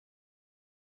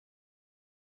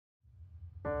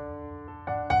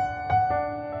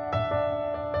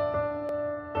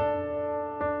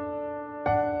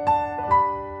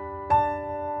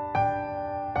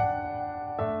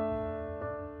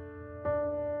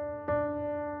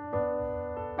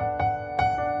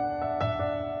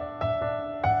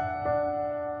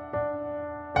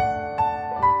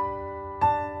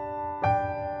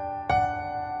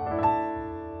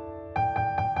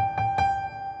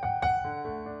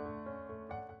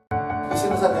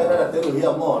thân này là tiếng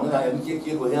người mò nó là em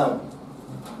kia của em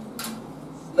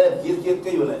nên kia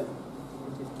cái gì vậy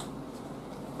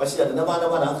và hiện nó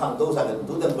đang khẳng tôi sai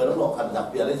tôi đang phải nó lọ khẩn đặc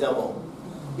biệt đấy sao mà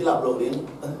cái lập lộ đến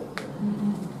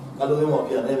cái lối mò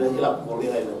kia này cái lập cổ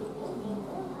liên này rồi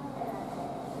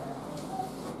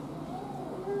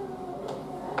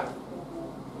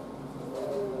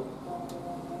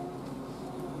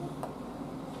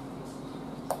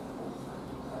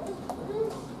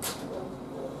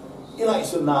cái này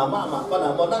sườn nào mà con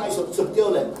nào mà đang ai sườn tiêu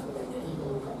này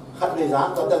khát về giá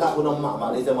có tất cả con ông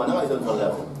mà đi cho mà nó ai sườn rồi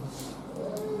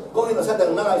có khi nó sẽ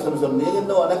từng nó ai sườn ní cái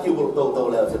nó kêu bộ tàu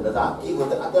lèo sườn giá khi có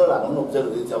tất cả là nó nộp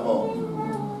chân đi cho mà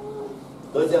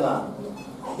tôi chăng à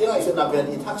cái này sườn nào về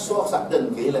thì thắc xóa sạch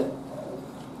đền kỹ này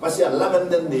và sẽ làm bên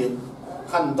đền điện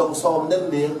hành tông xòm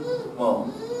đền điện mà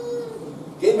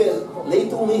cái bên lấy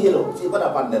tung mi hiểu chỉ có là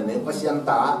bàn đền điện và sẽ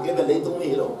tá cái bên lấy tung mi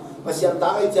hiểu và sẽ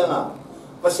tá cái chăng à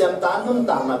pasien ta nun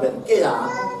tang na ben ke ya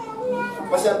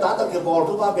pasien ta ta ke bol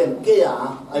tu ba ben ke ya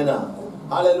aina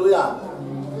hallelujah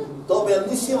to ben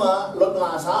ni sima lot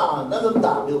ma sa na nun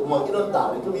ta bi mo ki nun ta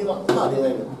bi tu mi ma de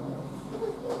ngai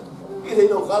ki thei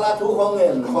do kala thu khong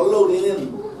ngen khol lo di nin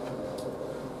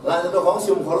la do khong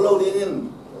sim khol lo di nin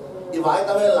i vai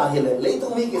ta la hi le lấy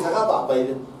tung mi ki sa ka ba pai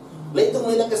lấy tung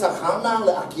mi na ke sa kham nang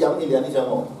le akiam ni le ni cha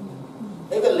mo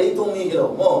e be lấy tung mi ki lo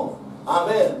mo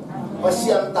amen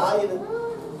pasien ta i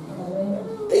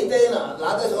ấy tên là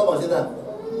lá tay số bao nhiêu ta?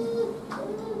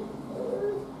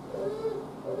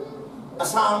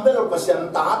 Asam bên là pasien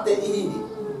tá tê hi,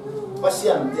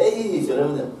 pasien tê hi chứ đâu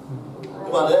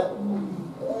nhưng mà đấy,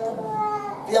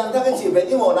 tiền ta cái chỉ về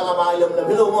cái mỏ nào mà làm là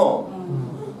biết đâu mà,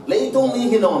 lấy tung đi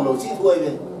khi nón rồi chỉ thôi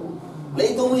về,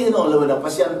 lấy tung đi khi nón rồi là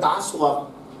pasien tá suốt,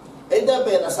 ấy ta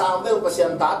bên asam bên là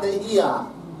pasien tá tê hi à,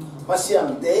 pasien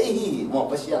tê hi, mỏ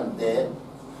pasien tê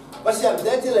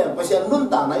thì là pasien nun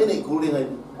tang này này cú đi ngay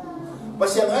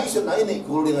pasien ngay sụt này này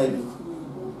cú đi ngay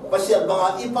pasien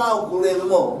bằng ipao cú đi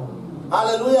mo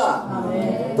hallelujah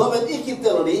tôi bên ít kịp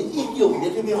rồi đi ít dùng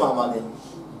để cho mình mà đi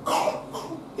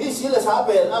cái gì là sao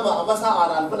bên ama sao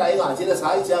anh bên này ngài chỉ là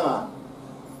sao chăng à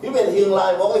cái bên hiện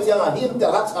lại mỗi cái chăng à hiện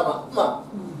tại lắc sao mà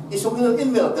cái số cái cái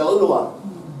miệng tại luôn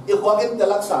cái khoa cái tại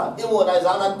lắc sao cái mùa này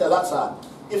giá này tại lắc sao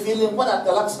cái feeling vẫn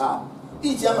tại lắc sao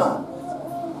cái chăng à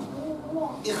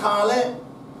ikhale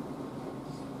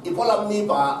ipolam ni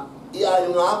pa ia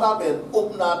yung ata ben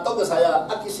upna to ke saya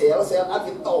aki sel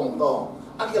aki tong to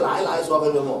aki lai so be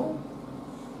mo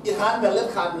ikhan ben let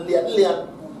khan liat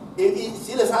i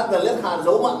si le sat ben let khan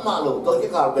zo ma lo to ke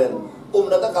kar ben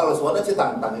na ta kar so na chi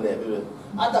tang le be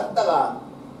atak ta ga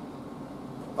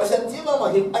pasien chi ma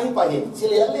hi ai pa hi si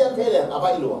le the le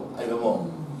apai lo ai be mo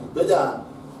do ja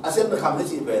asen kham ni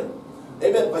chi ben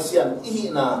e ben pasien i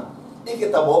na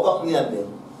kita bawa bang niat deh.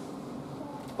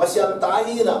 Pasien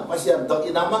tahi na, pasien to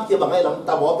inamak kia bangai lam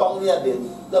ta bawa bang niat deh.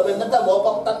 Tapi nanti bawa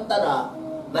bang tantana,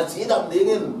 na cidam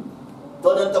dingin.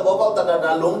 To nanti bawa bang tantana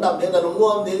na lung dam dingin, na lung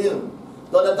nguam dingin.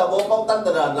 To nanti bawa bang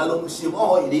tantana na lung sim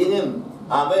oi dingin.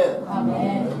 Amen.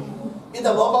 Amen.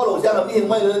 Kita bawa bang lo siapa ni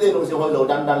mai le deh lung sim oi lo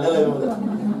dan le le.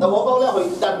 Ta bawa bang le hoi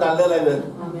dan le le.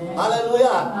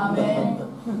 Hallelujah. Amen.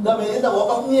 Tapi kita bawa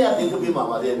bang niat itu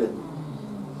bima deh.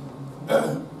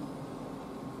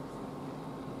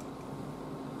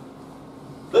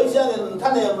 Bây giờท่า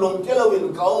นเองลงแก้ววิน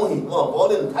เขาหินว่าพอ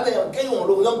เดินท่านเองแก้ว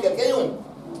ลงย่อมแก้ว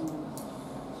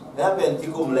นะเป็นที่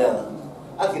กลุ่มแรง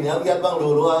อากินยังยันบ้าง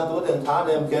รู้ว่าตัวเดินท่านเ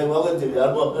องแก้วกันจีบยัน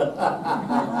หมด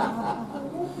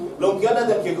ลงแก้วนั่น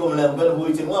จะที่กลุ่มแรงเป็นบุญ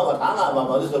จริงว่ามาท้างา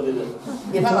มาที่สุดเลย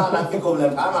มีท่านนั่งที่กลุ่มแร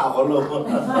งท้างาเขาลง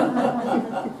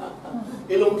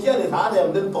อีลงแก้วในท่านเอง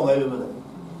เดินปองไงไปหมด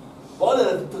พอเดิ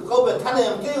นเขาเป็นท่านเอ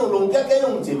งแก้วลงแก้ว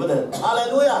จีบไปเลยอะไร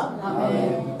รู้ยัง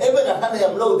เอ้เป็นท่านเอ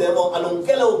งโลกเดมอลงแ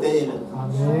ก้วโลกเดม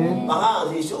มาหา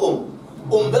ที่ชู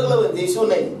เบลล์ที่ชู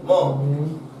นี่มอ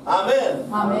อาเมน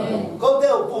ก็เ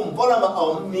ดี๋ยวปุ่มพอเรามาเอา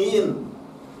มีน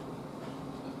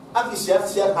อากิเ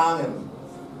สียทางเอง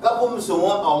ก็ปุ่มสูง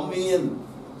ว่าเอามีน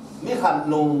นี่ขัด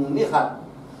นุ่งนี่ขัด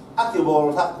อากิบอล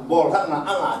ทักนะ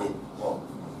อ่างดิ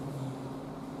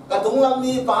กระตุ้งลำ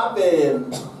มีป้าเป็น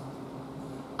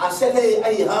อาเซเทไอ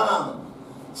ห่าง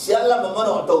เสียละมัน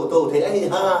โตเทไอ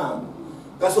ห่าง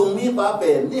กระสุงมีป้าเ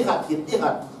ป็นนี่หัดหิดนี่หั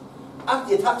ดอัก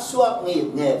จิทักสวกงีบ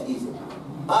แง่ทีสิ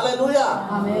ฮาเลลูยา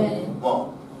อาเมนพ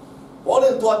อเ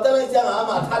รื่องตัวตั้งใจมา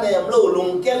มาท่านเองรู้ลุง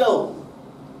แก่รู้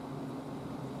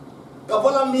ก็พอ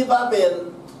เรามีป้าเป็น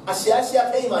อาเสีย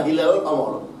เทมาดีแล้วเอาหม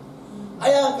ดไอ้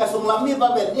ยังกระสุงลำมีป้า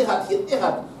เป็นนี่หัดหิดนี่หั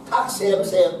ดทักเซม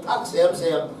ทักเซม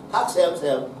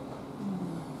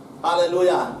ฮาเลลู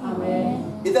ยาอาเม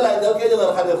นitulah itu kita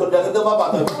jangan ada kudang itu bapak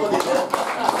tu.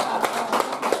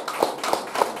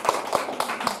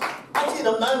 Aci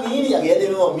น้ำน้ำมีนี่อย่างเงี้ยเดี๋ย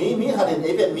วมีขัดเด่นไ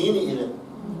อ้เป็นมีนี่เลย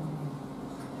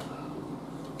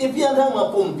อีเพียงทั้งมา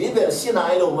ปุ่มปีเป็นสินา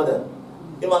ยลงมาเด้อ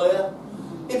ที่มาเลย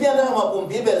อีเพียงทั้งมาปุ่ม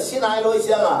ปีเป็นสินายลอยเ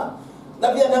สียงอ่ะนั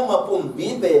กเพียงทั้งมาปุ่มปี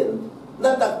เป็น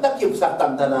นั่นนักกิบสักตั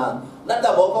นตนานั่นแต่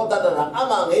บอกเขาตันตนาอา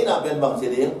มาเงี้ยน่ะเป็นบางสิ่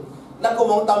งนักก็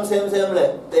มองตำเซมเลย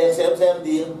เตะเซม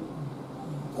ดี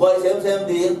ควยเซม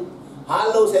ดีฮัล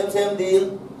โหลเซมดี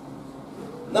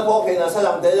นักพอเห็นอ่ะส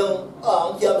ลับแต่ยัง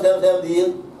เกี่ยมเซมดี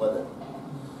มาเด้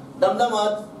อดำมา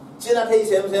ชินาที่เ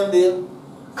ซมดี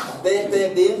เตะ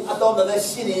ดีอะตอมนั่น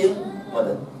สิดีมาเ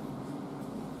ด้อ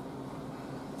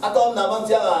อะตอมน่ะบาง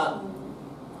จังอ่ะ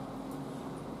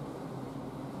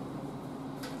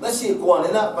นั่นสิกว่า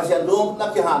นี่นะประชาชนนัก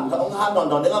กีฬาเขาองค์การ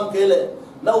นอนเนี่ยก็ไม่เลย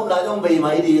แล้วนายต้องไปไหม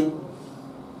ดี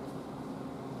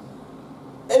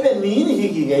ไอ้เป็นมีนี่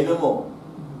กี่ไงด้วยมั้ง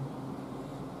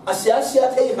อาเซียเที่ย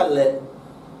วขันเลย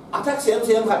อาทักเสี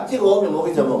ยมขัดที่โง่เนี่ยมั้ง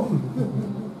กี่ชั่วโมง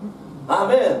อาเ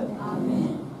มน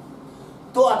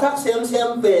ตัวอาทักเสียม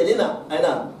เป็นนี่นะไอ้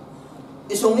น่ะ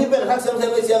อีช่วงนี้เป็นอาทักเสียม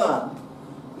ไม่เสียงอ่ะ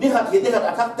นี่ขัดหินนี่ขัด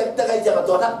อาทักเต็กไอ้จัง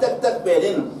ตัวอาทักเต็กเป็น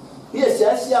นี่นี่เสี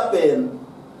ยเป็น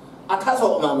อาทักสอ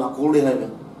กมาคูลิ่งไงเป็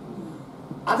น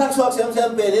อาทักสอกเสียม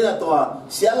เป็นนี่นะตัว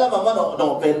เสียแล้วมันโด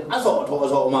นเป็นอาส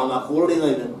อกมาคูลิ่งไง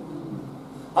เป็น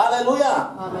ฮาเลลูยา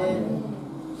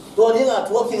ตัวนี้อ่ะ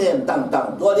ทั่วขี้เงินต่าง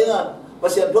ตัวนี้อ่ะเปอ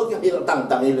ร์เซ็นต์ทั่วขี้เงิน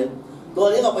ต่างนี่เป็นตัว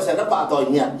นี้ก็เปอร์เซ็นต์น้ำปลาต่อย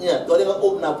เนี่ยตัวนี้ก็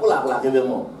อุ้มน้ำผู้หลากกันเป็น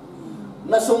หมด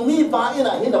น่ะส่งมีปลาอี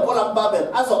น่ะหินผู้ลำปลาเป็น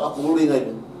อาสอกคูลิ่งไงเ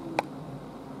ป็น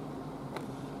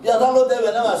อย่างทั้งรถได้เป็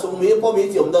นนะว่าส่งมีพอมี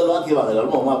จิ๋มเดินร้อนกี่วันแล้ว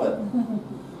มองมาเป็น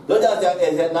โดยจากเอ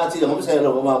เจนต์นาจีของผมเซล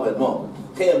ล์ก็มาเป็นมอง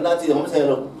เข้มนาจีของผมเซล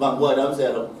ล์บางบัวน้ำเซล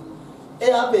ล์เ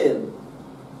ป็น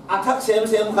อาทักเซ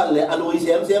มขัดเลยอลุยเซ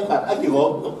มขัดกี่โม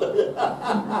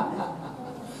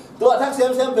ตัวอาทักเซม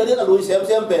เป็นนี่อลุยเซม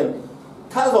เป็น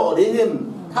ถ้าโสดีนิน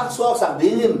ทักสวกสักดี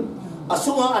นินอา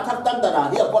สุ่งอาทักตั้งตนา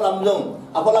ที่อพอลำยง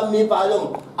อพอลำมีปลายง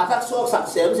อาทักสวกสัก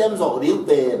เซมโสดีเ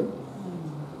ป็น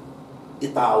อิ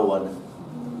ตาวัน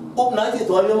ปุ๊บไหนที่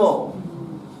ตัวพี่โม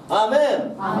อาเมน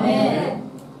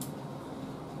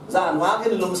สารว้ากิ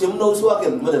นลุงซิมโนซัวกิ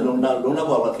นไม่ได้ลุงน่ะ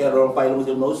บอกว่าแค่เราไปลุง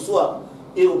ซิมโนซัว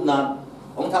อิ่มนาน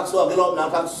ของทักซัวที่รอบน้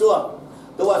ำทักซัว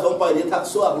ตัวสงไปที่ทัก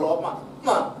ซัวรอบม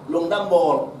าลุงดำบอ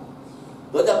ล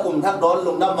ตัวจะกลุ่มทักร้อน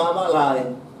ลุงดำมาลาย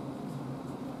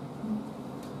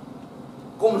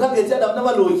กลุ่มทักเกิดจะดำน้ำม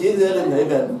าลุยขี้เสือเลยไหน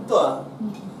เป็นตัว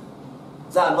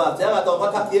สารว่าแจ้งมาตอนเขา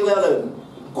ทักเกี้ยแล้วเลย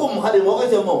กลุ่มคดีโมก็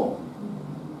จะโม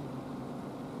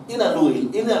อีน่ะลุย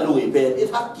เป็นอี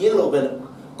ทักเกี้ยเราเป็น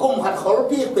กลุ่มหัดเขา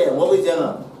พี่เปลี่ยนโมก็จะ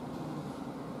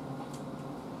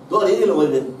ตัวนี้ที่ลุย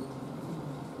เป็น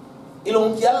อีลง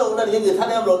เขียนลงนั่นนี่คือท่าน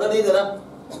แอมลงนั่นนี่คือนะ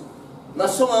นั่น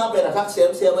สุ่งเป็นทักเสียม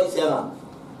ไม่เสียง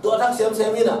ตัวทักเสียม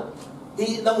นี่นะที่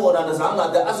น้ำมันนั่นสามนั่น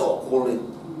แต่อาสอกโคลิ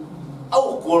เอา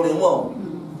โคลิมั้ง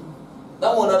น้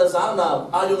ำมันนั่นสามนั่น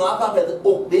อายุงาป้าเป็น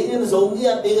อุกดิ้งนี่ส่งเงี้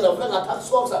ยดิ้งเราเป็นทักส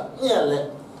วกสักเงี้ยเลย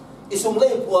อีสุ่งเล่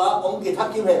ผัวองค์กิทัก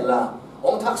กิมเห็นละอ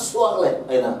งค์ทักสวกเลยไ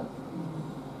อ้น่ะ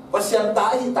ภาษาใต้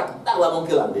ที่ตักละมง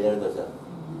กิลันเดียวตัวเจ้า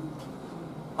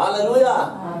ฮาเลลูยา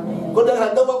คุณได้เห็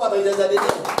นตัวบ้าตัวเจ้าดี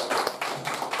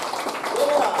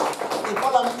อีพอ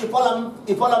ลำ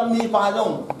มีปลาย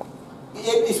ง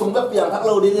อีสุ่งแบบเปลี่ยนทักเ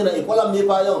ราดีนี่นะอีพอลำมี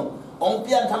ปลายงองเป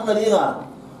ลี่ยนทักนั่นนี่อ่ะ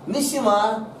นี่สิมา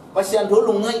ภาษาทุ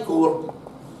ลุงไงกู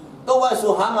ตัวว่าสุ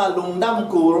หางลุงด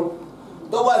ำกู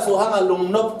ตัวว่าสุหางลุง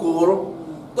นบกู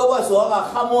ตัวว่าสุหาง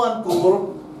ขมวนกู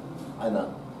ไอ้น่ะ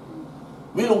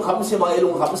มีลุงคำสิมาไอ้ลุ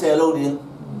งคำเสเราดี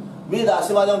มีด่า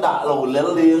สิมาจังด่าเราเลี้ยง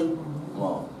ดี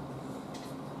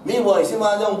มีบ่อยสิมา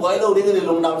จังบ่อยเราดีก็ดี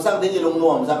ลุงดำสักดีลุงน่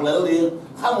วมสักแล้วดี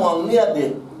ข้ามวงเนี่ยดี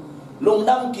ลุง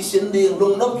ดำกิสินดีลุ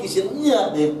งนบกิสินเนี่ย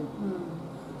ดี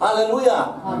ฮาเลลูยา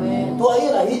ตัวนี้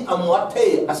นะฮิอมวัดเท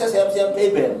อาเซียมเท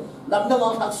เป็นนำน้ำมั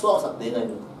นทักสวกสักดีไง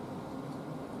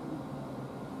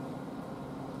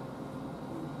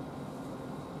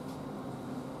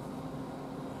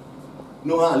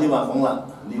นู่ฮะลิมาของละ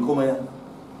ดีคุ้มไหม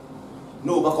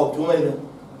นู่ประกอบทุ่งไหมเนี่ย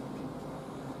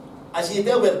อาชีพเ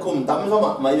ดียวเป็นกลุ่มตั้มเข้าม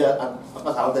าไม่เยอะภ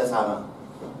าษาแต่สาม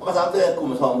ภาษาแต่กลุ่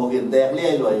มสองโมกินแตกเลี้ย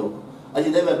รวยอยู่อาชี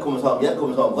พเดียวเป็นกลุ่มสองยัดกลุ่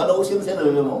มสองก็ต้องชิมเส้นเล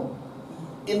ยไปหมด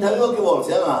อินทาวิวกี่บอกเ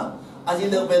สียงอาชีพ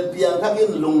เดียวเป็นเพียงถ้ากิน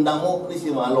ลุงดังมุกนี่สิ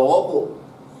มาล้อกู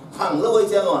ขังเลย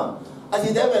เสียงอาชี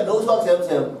พเดียวเป็นนู้ชอบเสีย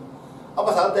มเอาภ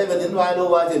าษาแต่เป็นดินวายดู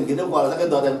วายจนกินทุกวันสัก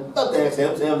ตัวเต็มตั้งแต่เสี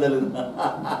ยมเลย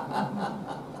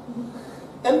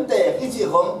เอ็นแต่อีชี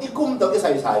ของอีกุ้มต้องก็ใ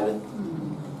ส่เลย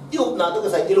อีอุบนาต้องก็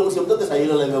ใส่อีลงซิมต้องก็ใส่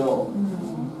เลยไปหมด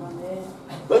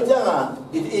เพราะฉะนั้น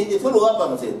อีทุลุกั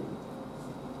นสิ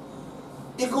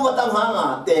อีกุ้มตั้งหาง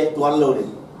แตกตัวเลย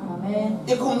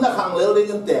อีกุ้มนักขังเลยเลย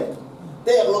จนแต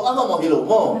กลงอ้าวมองกิโล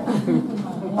โม่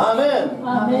อาเมน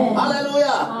ฮาเลลูย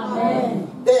า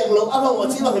แตกลง apa mau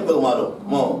sih bang ibu malu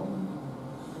mau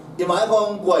imai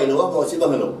kong guai lu apa sih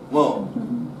bang lu mau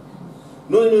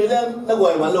nui len na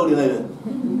guai malu di mana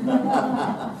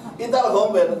kita lah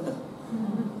kong ben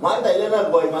mai tay len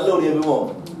na guai malu di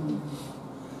mau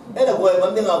na guai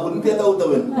man dia ngapun dia tahu tu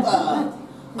ben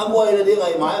guai na dia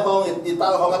ngai mai kong kita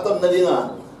lah kong aton na dia ngah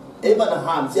mana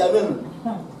han siapa ben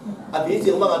api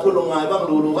sih bang atuh lu ngai bang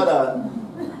lu kada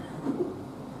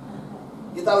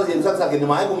kita lah jensak sakit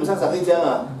mai kong sak sakit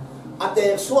jangan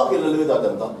ate suak kita lebih tahu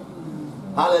tentang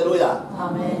Haleluya.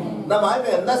 Amen. Nama ai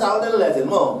ben na sao đây là chuyện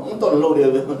mo, ông tuần lâu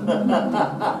điều vậy.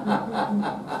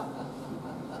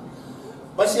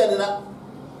 Bác sĩ na,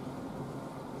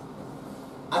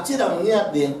 chỉ làm nghe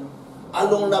đi,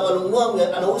 alung na alung nuông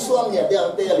vậy, anh usuang vậy, dia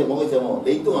teh ali mo cái chuyện mo,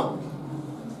 lấy tung à.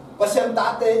 Bác sĩ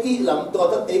ta teh i làm tua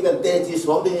tất ấy ben teh chỉ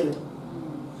suang đi,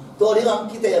 tua đi làm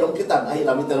kita làm kita, ai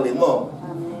làm kita lấy mo.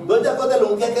 Đối với cái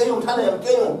lùng cái dùng thanh này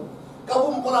cái dùng, các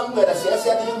ông có làm người là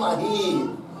sẽ đi mà hi.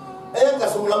 Em cả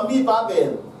sung lắm bi ba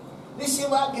bên, đi xem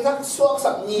cái thằng suốt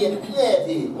sặc nhiên nhẹ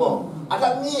thì, mong,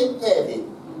 thằng nhiên nhẹ thì,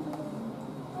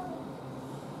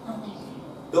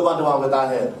 tôi ban đầu người ta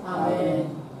hết. Amen.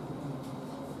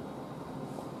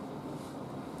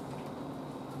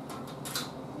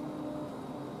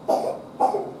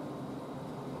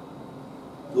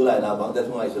 Tôi lại là bằng tay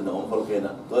thu ngày xuân ông phật khen à,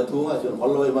 tôi thu ngày xuân phật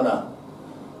lôi mà nè,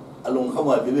 anh lùng không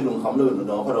phải vì lùng khắm lôi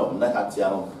nó phải rồi nó hạt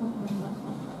chèo.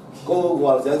 Cô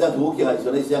gọi sẽ ra thú kia ngày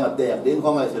xuân này xem là đẹp đến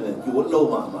con ngày xuân này chú lâu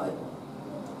mà mãi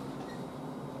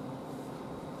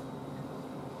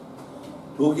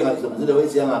thú kia ngày xuân sẽ được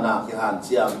xem là nà cái hàn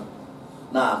xem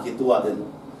nà cái tua đến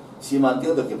xi măng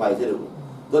tiêu được cái bài thế được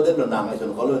tôi đến là nàng ngày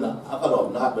xuân có luôn nè áp đổ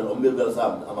nó hạt bên ống biên biên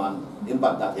sam aman in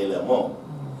bản tạ thế là mò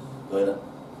rồi nè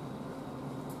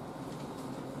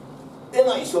cái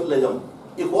ngày xuân này rồi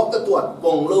อีกวักตะตัวป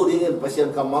งโลดีเงินเปอร์เซ็น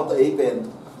ต์คำมาตัวเองเป็น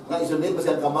ngayส่วนนี้เปอร์เ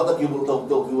ซ็นต์คำมาตัวคิว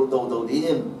โตดีเ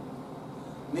งิน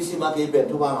นี่สิมาเกี่ยวเป็น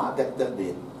ทุกวันหาเต็กดี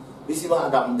นี่สิมา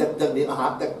ดำเต็กดีอาหา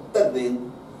รเต็กดี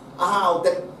อาหารเ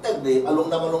ต็กดีอารม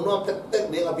ณ์น้ำน้อมเต็ก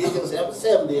ดีกับพี่จังแซ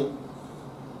มดี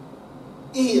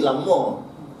อีหลังโม่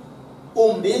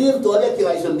ดีเงินตัวเล็กที่ไง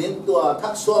ส่วนนี้ตัวทั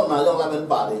กซ้อนมายังละเป็น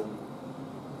ป่าดี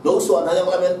ลูกส่วนนั้นยัง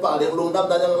ละเป็นป่าดีลุงดำ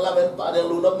นั้นยังละเป็นป่าดี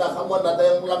ลุงดำนั้นขมวนนั้น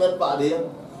ยังละเป็นป่าดี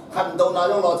ขันตรงนั้น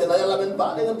ยังรอเช่นนั้นยังละเป็นป่า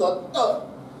ดีกันตัว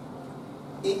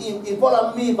อีพวกเรา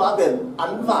มีป่าเป็นอั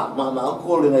นฝากมาโค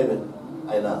เลยไงเป็นไ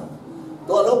อ้น่ะ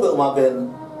ตัวเราเบิกมาเป็น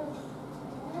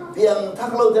เพียงทั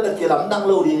กเราจะได้เกี่ยหลังดังเ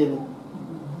ราดี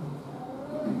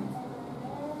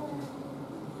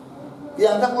เพีย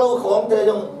งทักเราของเธอ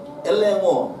ยังเอลเลงโ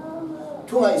ม่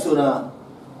ช่วงไอ้สุนะ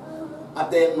อา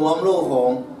เตงนวมโลของ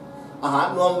อาหาร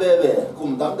นวมเว่ๆคุ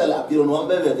มตั้งแต่ละพิลนวมเ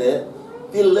ว่ๆเตะ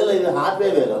พิลเลยหาดเว่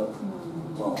ๆแล้ว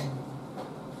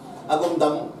อาคุม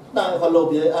ตั้งได้พอโลภ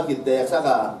เยอะอากิเตะสัก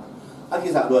อากิ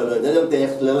สักด้วยจะยังเตะ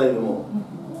เลยไปหมด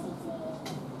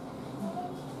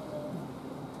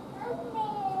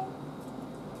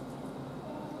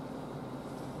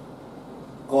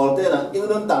ก่อนเต้นะยิ่ง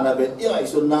เรื่องต่างกันเป็นยิ่งไอ้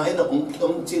ส่วนนายน่ะอ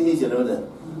งชิ้นนี้เฉยเลย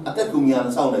อาจจะกุมยาน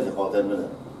เศร้าเลยจะก่อนเต้นเล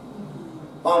ย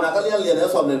พอนักเรียนแล้ว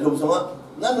สอบในทุ่มสมะ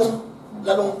นั่นเร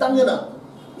าลงตั้งเนี่ยนะ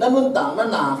นั่นมันต่างนั่น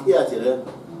หนาเฮียเฉยเลย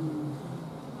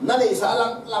นั่นไอ้สาลั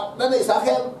งนั่นไอ้สาแ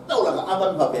ค่เต้าหลักอามั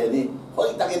นแบบนี้เพราะ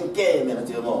อีตาเกนแก่เนี่ยนะเ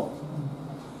จ้าโม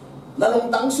นั่นลง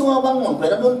ตั้งสัวบ้างมั่งไป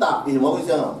นั่นมันตากอีหมอก็เ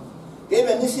จ้าเกเ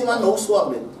ป็นนิสิมันโนสัว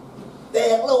เลยแต่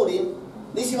เล่าดิ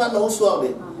นิสิมันโนสัวเล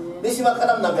ยนิสิมันข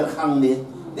นมนาเป็นขังดิ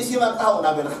นิสิมันข้าวนา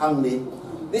เป็นขังดิ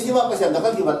นิสิมันเปอร์เซ็นต์ตะ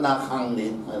กี้กิบัตนาขังดิ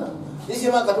นิสิ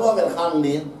มันกระทั่วเป็นขัง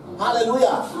ดิฮาเลลูย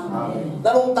า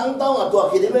นั่นลงตั้งต้องอ่ะตัว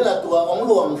คิดได้ไหมล่ะตัวองห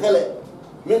ลวงแค่เลย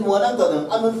มีหัวนั่งตัวหนึ่ง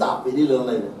อันมันตากไปดีเรื่องอะ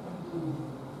ไรเนี่ย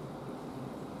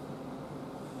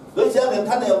โดยเฉพาะ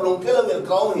ท่านในองค์แค่เราเป็นเ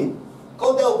ขาหินเขา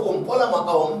เดียวผมเพราะเรามาเ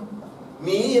อา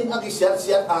มีอินอักเ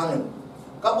สียทาง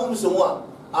ก็ผมสูงว่า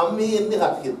มีอินที่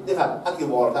ขัดอัก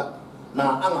วอลครับนา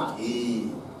อ่างฮี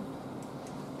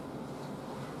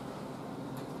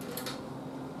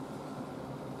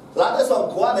ร้านที่ส่ง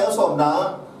ขวานแนวส่งนา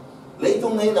เลยตร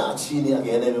งนี้นะชีนี่อะไร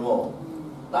เนี่ยไม่หมด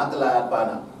ร้านตลาดปา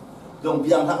นะยงเ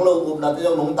พียงทั้งโลกอุปนัดย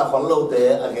งนุ่งตะขอนโลเตะ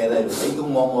อะไรเนี่ยเลยตรง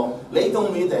มองเลยตรง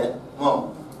มีแต่มอง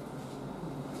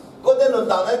ก็ได้นน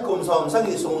ต่างให้กลุ่มสอบสัก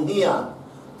กี่สูงเฮีย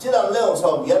ที่เราเลี้ยวส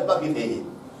อบยัดปักกี่ที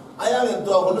ไอ้ยัง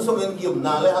ตัวคนส่งเงินกิมน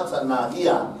าเลยฮักษณาเฮี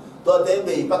ยตัวเตะไป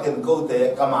ปักเงินโกเตะ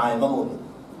กำไมมั่งอุ่น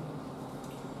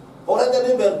เพราะฉะนั้น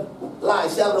นี่เป็นหลาย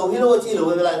เสียงเราพี่รู้ที่รู้เ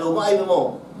ป็นไรรู้ไม่เป็นโม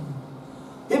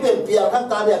ที่เป็นเพียงทั้ง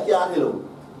ตาเดียกยาที่รู้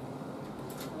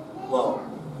ว่า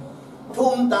ทุ่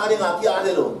มตาเดียกยา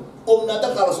ที่รู้นัตตะ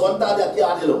การสวนตาเดียกยา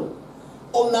ที่รู้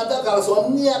นัตตะการสวน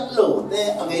เนี่ยรู้แต่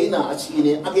อะไรน่ะชี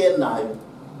นี่อะไรน่ะ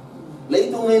lấy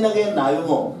tung ngay nãy nãy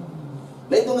mà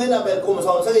lấy tung ấy là về cùng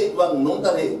sòng xây bằng nung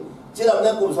ta thì chỉ là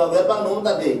nên cùng sòng ghét bằng nung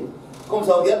ta thì cùng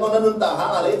sòng ghét bằng nung ta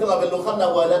hả lấy tung là về lúc khăn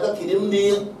nào gọi là ta kỷ niệm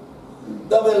đi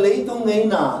ta về lấy tung ấy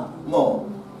là mồ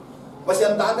và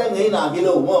xem ta cái ấy là cái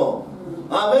đầu mồ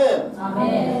amen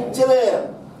chỉ là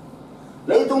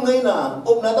lấy tung ấy là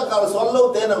này ta cao xóa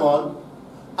lâu tên là ngon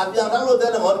anh yang thắng lâu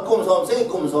tên là ngon cùng sòng xây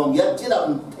cùng sòng ghét chỉ là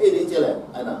thế đi chỉ là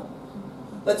anh nào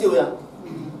ta chịu ya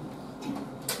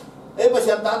ấy và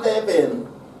xem ta cái bên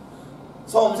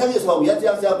sòng xây sòng ghét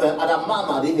chẳng sao về Adam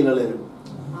mà đi cái này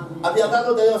anh yang thắng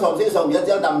lâu tên sòng xây sòng ghét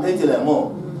chẳng đầm thế chỉ là mồ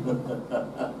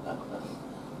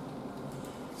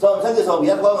sòng xây sòng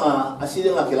ghét có mà asli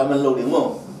là cái làm mình lâu điểm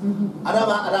mồ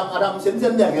Adam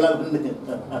sen ya cái làm mình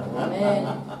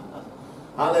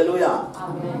Haleluya.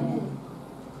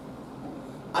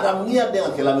 Adam niat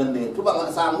dengan kelamin ni, tu bang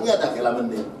sang niat dengan kelamin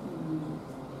ni.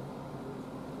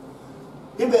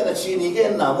 Ibe na chini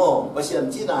ke namo,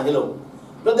 pasien Cina hello.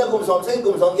 Lo dia kum som sai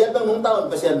kum som yat bang nung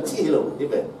taon pasien chi hello,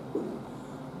 ibe.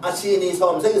 A chini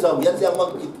som sai som yat yang mak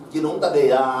kinung ta de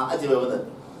ya, a ji be ba.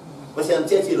 Pasien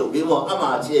che chi lo bi mo,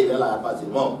 ama che be la pa chi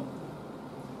mo.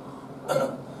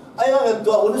 Ai ang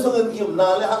tua unu song kim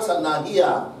na le hak san na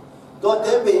hiya. Tôi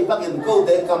tế bị bắt hình câu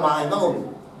tế cầm mài mà không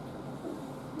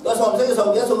tôi xong sẽ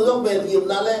xong nhé xong giống bền kìm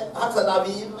là lẽ hát sẵn là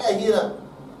vì mẹ hi nè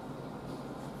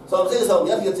xong sẽ xong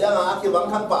nhé thì sẽ là khi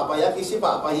vắng thăng bạ bạ khi xí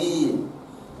bạ bạ hi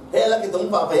thế là cái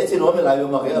tống bạ bạ chỉ nói mình lại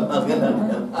mà cái này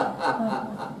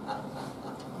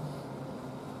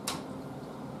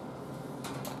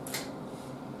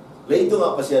lấy tôi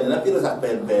ngọc pasien nó biết là sạch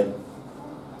bền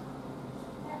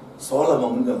số là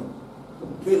mong được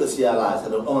biết là xia lại sẽ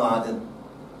được ông à thì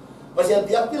pasien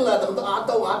tiap pila tentang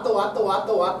atau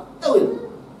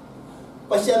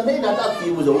pasien ni nak tak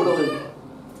kiu jauh tu.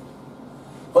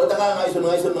 Kalau tengah ngai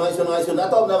sun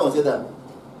atau apa maksud dia?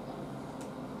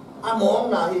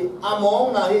 Among nahi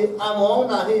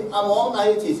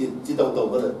ci tahu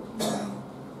betul.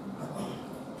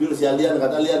 Bila si alian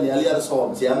kata alian ni alian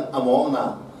som siang among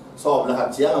na som lah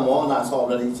kat siang among na som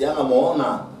lah di siang among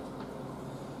na.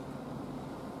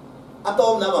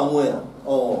 Atau apa maksud ya?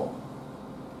 Oh.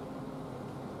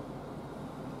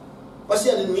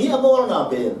 Pasien ini amor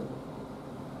na ben.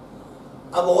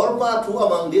 Amor pa tu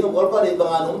amang dia amor pa di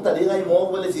banganum tadi ngai mo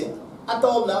boleh sih.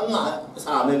 Atau na nga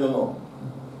sama mo.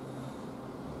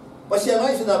 Pasien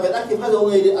ngai sudah ben akif hado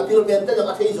ngai di apil ben ta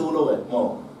jang athei zulo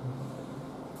mo.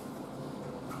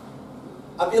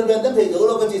 Apil ben ta thei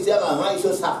zulo ka chi sia ngai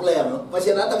su sak lem.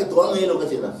 Pasien ata ki tuang ngai lo ka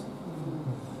chi na.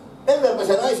 Ben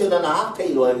pasien ngai su na na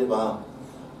thei lo di ba.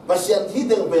 Pasien thi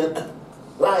deng ben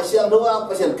lai siang doa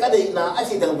pasien kadai na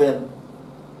achi deng ben.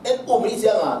 Umi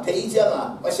siang thấy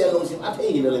siang pasien long sim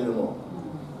athei ni le mo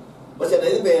pasien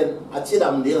ni ben achi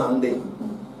dam dia hang de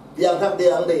biang thak dia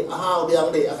hang de hao dia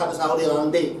hang de akan sao dia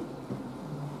hang de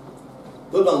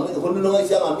tôi bằng hun noi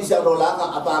siang mi siang do la ka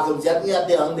apa ke jat niat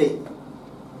dia hang de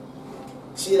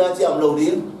sira jam lo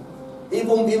din bi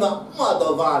bung bi ma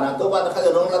to va kha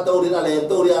nong la to din ale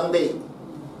to dia hang de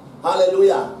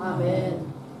haleluya amen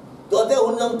to te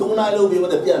hun nang tung nai lo bi ma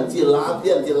de pian chi la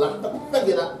tak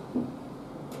ki na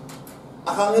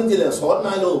akan ini jelas soal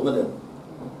nailo mana?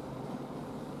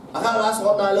 Akan lah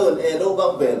soal nailo, edo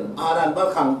bang ben, aran bang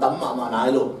kang tamma mana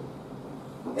nailo,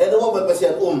 edo bang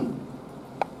pasien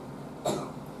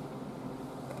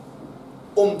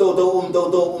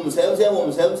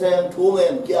sem,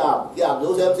 tuangan, kiap, tu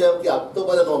sem, tu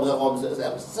pada nom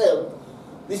sem,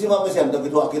 di sini apa sem, tu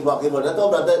kita, dah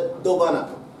berada tu mana?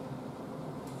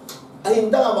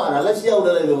 Ahin tak mana, lah siapa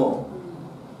dah lagi mo?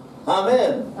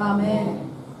 Amen.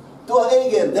 Tua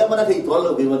egen dia mana thei tuan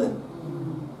lo bi mana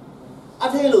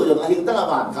athei lo jong ahing tanga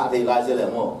ban kha thei lai se le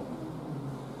mo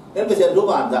em pasien du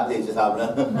ban da thei se sam na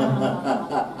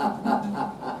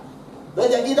da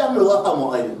ja idam lo ka mo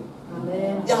ai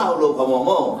amen ya hao lo ka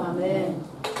mo amen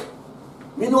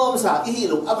minum sa i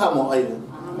lo apa mo ai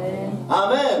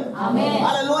amen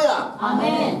haleluya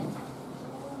amen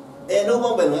no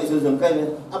mong ben ngai su kai me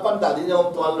apan ta di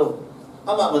nyom tuan lo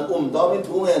ama man to min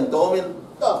thu ngen to min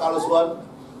to ka lo suan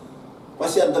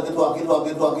pasien tak ketua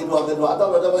atau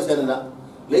berapa pasien nak?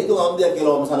 Leitu ngam dia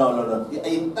kilo sana lor.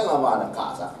 Ayin tang apa nak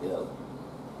kasa?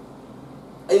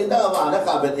 Ayin tang apa nak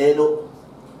kabet edo?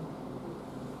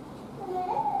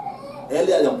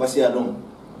 Elia yang pasien dong.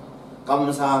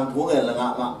 Kamu sang tungai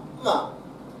lengak mak.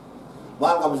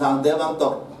 Wah kamu sang dia bang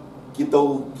tok. Kita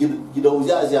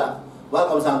usia. Wah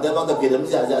kamu sang dia bang tok kita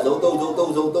usia.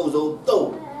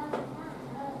 Jauh.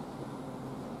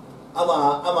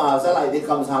 Ama salai di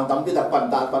kam sang tampi tak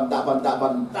pantak.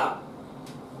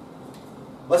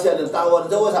 Masih ada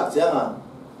tawon jauh sak siang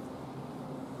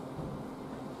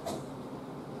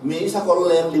Mi sakol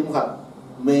lem limkat.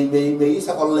 mấy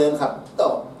sao con lên khát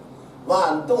tao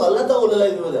và tung ở lát đâu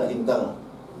lên bây giờ hình tăng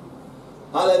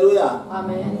Hallelujah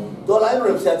Amen tôi lấy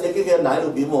một xe cái này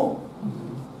được bí mộ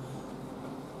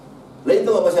lấy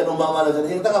tôi mà xe nông mà là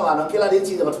hình tăng mà nó kia là đến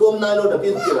chỉ là thuốc này luôn là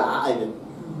biến kia là ai vậy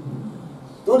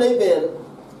tôi đấy về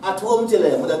thuốc chỉ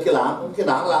là một cái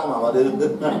đáng lang mà được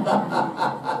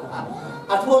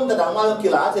thuốcแต่ดังมากี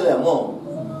ฬาเฉลี่ยมั่ง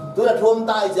ตัวท่วมใ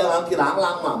ต้จะหางกีฬาล้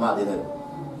างมาดีเลย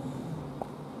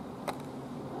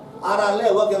อะไรเล่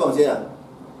ว่าแกบอกเชีย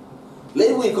เลี้ย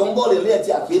วิ่งของบอลเลี้ยจ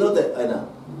ากกิโลเตะไอ้น่ะ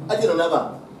อาจารย์นั่นป่ะ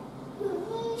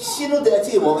สิโลเตะ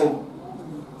จีมั่ง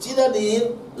จีน่าดี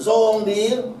ซองดี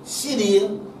สีดี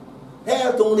แห่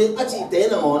ตรงนี้อาจารย์เตะ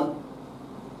น่ะมัน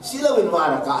สิโลวินวา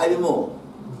นักไอ้มั่ง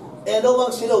เอ็นโดบัง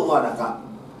สิโลวานัก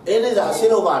เอ็นนี่จะสิ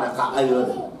โลวานักไอ้เลย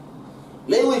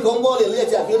เลี้ยวิ่งของบอลเลี้ย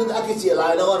จากกิโลเตะอากิจอะไร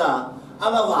นะวะนะอา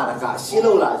มาว่านักสิโล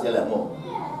ละเฉลี่ยมั่ง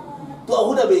ตัว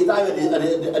หุ่นเบต้าเป็น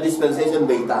dispensation เ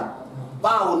บต้า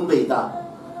ป้าหุ่นเบต้า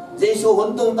เยซูหุ่น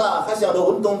ตรงตาข้าเสียงเรา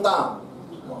หุ่นตรงตา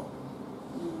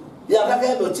อยากให้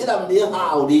เราชิดำดีหา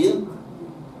วดี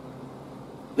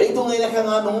เลยตรงนี้นะแค่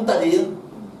งานนุ่งตาดี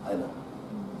ไอ้น่ะ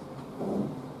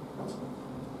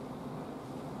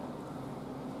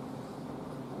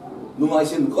นุ่งไอ้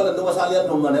สินก็เลยนุ่งมาซาเลียน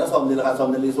นุ่งมาเนี่ยซ้อมดีนะครับซ้อม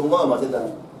ดีส่งมาเช่นนั้น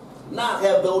หน้าแค่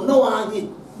เบลโนวาที่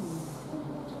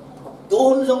ตัว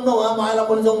หุ่นทรงโนวาไม้ละ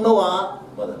หุ่นทรงโนวา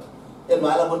เอ็นไ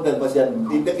ม้ละหุ่นเป็นเปอร์เซ็นต์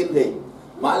ดีเป็นกินดี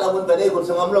ไม้ละหุ่นเป็นไอ้หุ่น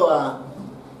สงบโลวา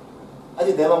อาจจ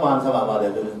ะเดี๋ยวประมาณสมามาเดี๋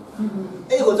ยวไ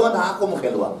อ้หุ่นจะมาหาคมเข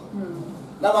ลวะ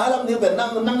น้ำไม้ละนี่เป็น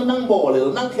นั่งโบเลย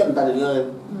นั่งเข็มตาเลย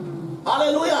ฮาเล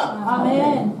ลูยาอาเม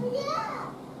น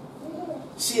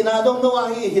สีนาจงโนวา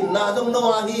ฮีหินนาจงโน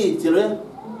วาฮีจิเร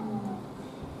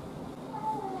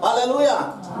ฮาเลลูยา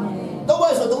ต้องไป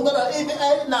สุดตรงนั้นไอ้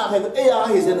นาใครเป็นไอ้ยา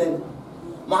ฮีเสน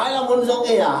ไม้ละหุ่นทรงไ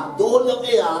อ้ยาตัวหุ่นทรงไ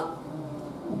อ้ยา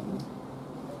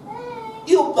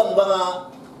อิวบังบัง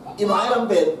อีไม้ละ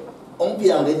เป็นองค์เปี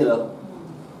ยงนี่ทีละ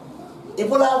อี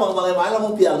พวกเราบังบังอีไม้ละอ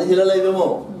งค์เปียงนี่ทีละเลยไปหม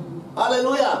ดฮาเล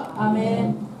ลูยาอาเมน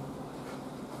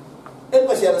เอ็นภ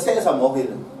าษาเสกสมองกิน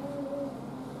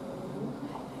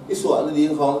อีส่วนนี้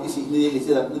ของอีสิ่งนี้อี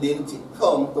สิ่งนี้ขอ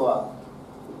งตัว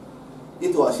อี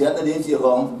ตัวเสียนี้จีข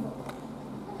อง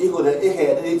อีคนอีเห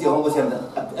ตุนี้จีของภาษา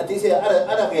อันที่เสียอะไร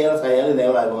เหตุใส่อะไรแนว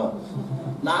อะไรบ้าง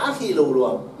น้าขี้รัว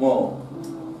โม่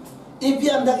อีเพี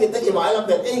ยงถ้าkitaอีไม้ลำเ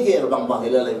ป็ดไอ้เกลบังบัง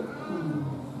เลย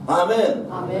อาเมน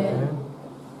อาเมน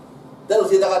แต่เรา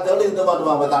สิ่งที่เราเรียนต้องมาดู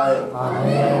มาประทายอาเม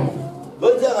นโด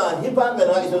ยเฉพาะฮิปปันเป็น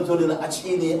อะไรส่วนส่วนนึงอาชี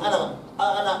นี้อัน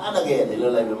นั้นเกล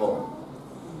เลยไปหมด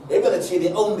ไอ้เป็นอาชีนี้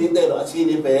องค์ดีเดียวอาชี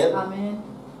นี้เป็นอาเมน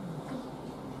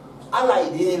อะไร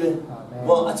ดีนี่เป็น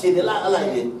ว่าอาชีนี้ละอะไร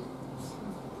ดี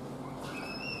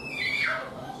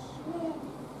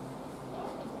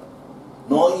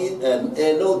น้อย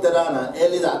โนเตรานะ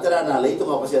ลิซาเตรานะเลยต้อง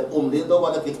มาประเสริฐดีต้องว่า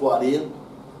จะคิดว่าดี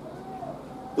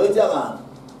โดยเฉพาะ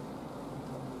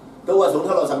ตัวสงฆ์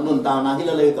ถ้าเราสั่งนุนตานะที่เ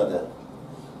ราเลยต่อเถอะ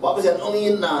ว่าประเสริฐองค์นี้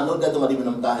นะนุนแต่ต้องมาดีเป็น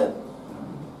น้ำตาเหรอ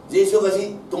เยซูก็สิ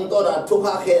ตรงตัวนะทุกภ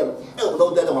าคเข้มนุ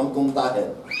นแต่ต้องมาตรงตาเหรอ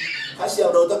ข้าเสีย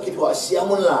เราต้องคิดว่าเสีย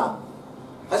มุนละ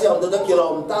ข้าเสียเราต้องคิดว่า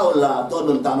ต้าละตัว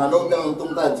นุนตานะนุนแต่ตรง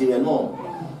ตาจีเวนโม่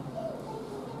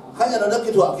ข้าเสียเราต้อง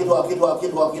คิดว่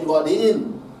าดีนิน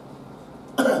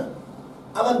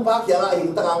aman pak yang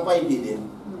ahing tangang pai bidin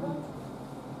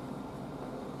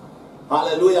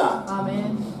haleluya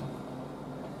amen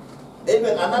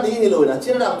ben anak di hilo na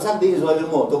cina dam sak di so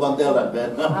mo to bang tel ran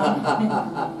ben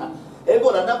ko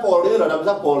na pol ni lo dam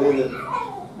sak pol ni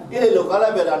ini lo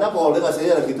kala ben anak pol ni ka se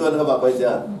ya kituan ka ba pa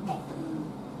ja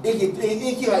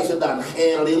iki ai sedan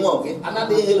kher li mo ki anak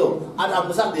di hilo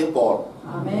adam sak di pol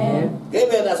amen cái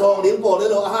bên là song điển bồ đấy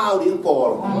lo hao điển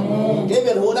bồ cái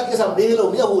bên hú đắc cái sầm đi lo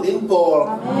nghĩa hú điển bồ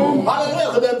ba lần nữa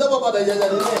cái bên đó bao đời giờ này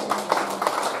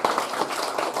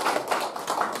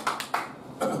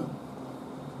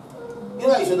cái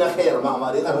này sudah khair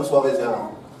mà dia kan suara je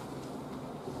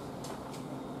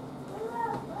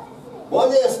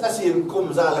boleh stasim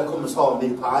kum zala kum som di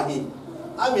pagi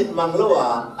amit manglo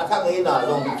athang ini na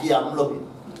long kiam lo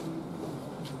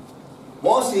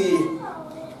mosi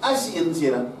asin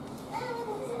sih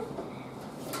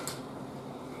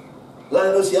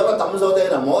lalu siapa tamu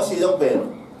saudara mau sih jauh pen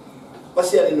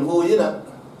pasti ada info je nak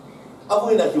apa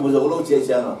ini nak kita jauh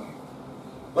cia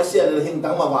pasti ada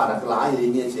hintang mana kelai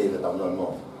ini cia tamu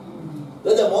mau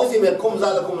lalu mau sih berkum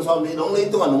zala kum som di dong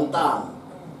itu kan nong ta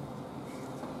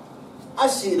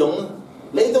asyik dong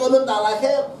itu kan nong ta lah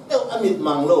ke amit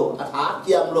manglo athak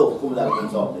kiam lo kum zala kum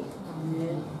som ni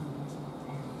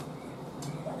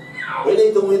vậy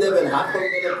đây tôi mới đây bên hát không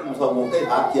cái cùng sòng một cái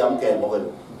hát kiam kèm một cái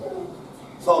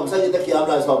sòng sao như ta kiam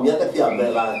lại sòng nhất ta kiam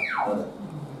về lại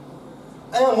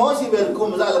ai mo si ben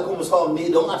kum za la kum som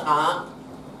ni dong atha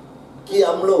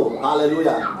kiam lo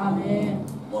hallelujah amen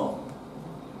mo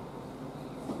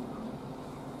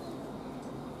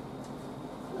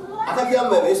ata kiam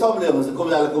be som le mo kum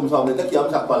za la kum som ni ta kiam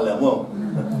sak pan le mo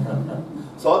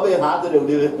so be ha ta đều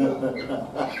đi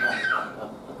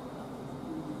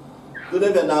cứ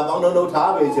đến Việt Nam bóng nấu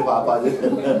thá về chỉ bà chứ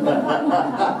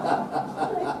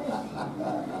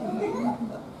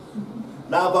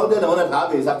nào bóng đến nấu là thá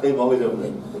về sắp thêm mọi người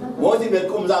mỗi chỉ biết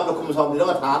cung giam và cung xong thì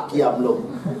nó thá kiềm luôn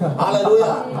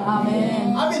hallelujah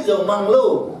amen ai biết dùng măng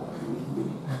luôn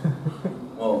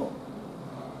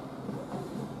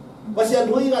và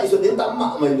xem thúi ngay xuống đến tắm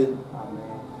mạng mày biết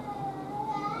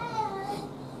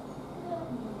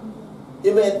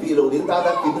Imen pilo din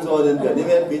tata pin so din kan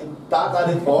imen pin tata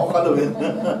din phó ka lo din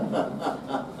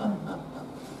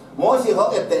mo si ho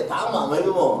ette ta ma mai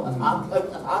mo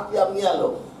a yam nia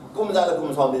lo kum da la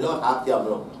kum so din lo a yam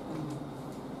lo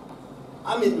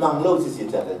amit mang lo si si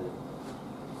ta de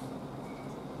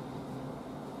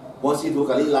mo si tu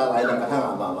kali la lai na ka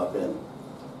ha ma pen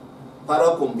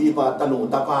para kum pi pa tanu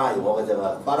ta pa mo ka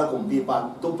janga para kum pi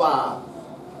pa tu pa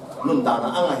nun ta na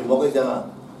anga hi mo ka janga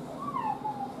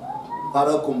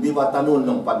para kumbi pa tanun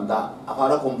ng panta,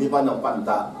 para kumbi pa ng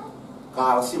panta,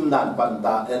 kalsim dan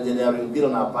panta, engineering bill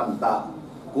na panta,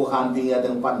 kuhan tingya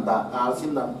ng panta,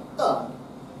 kalsim dan,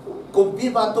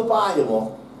 kumbi pa to pa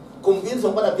mo, kumbi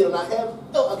sung pa na bill na kaya,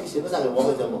 agisin na sa mo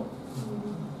kasi mo,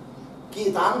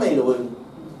 kita ang nailoy,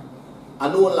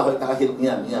 anuan lang kita kahit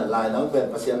niyan, lain ang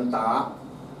ben pasyan ta,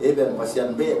 ben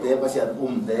pasyan be, pasyan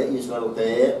Israel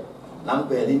te, nang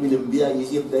ben imilimbiya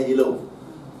isip te hilo.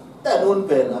แต่นู่นเ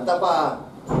ป็นแต่ป้า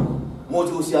โม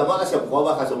จูเซียมาเสียบขวา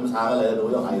ว่าขสมสางอะไรรู้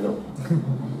ยังไงรู้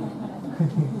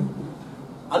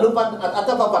อนุปันอัตต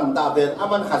าปันตาเป็นอา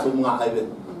มันขสมงาอะไรเป็น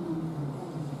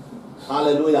ฮาเล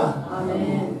ลูยาอาเม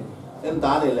นเอ็นต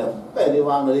าเนี่ยแหละเป็นในว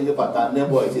างเลยที่ปัตตาเนี่ย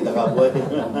บ่อยสิตะกับบ่อย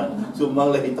ซุ่มมัง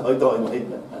เลยต่อยไม่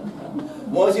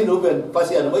โมชิรู้เป็นภา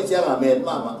ษาไม่เชื่ออาเมนม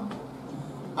าก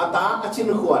อัตตาอาชิน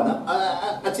ขวาน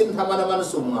อาชินทำมัน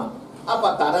สุ่มงาอาปั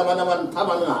ตตาทำ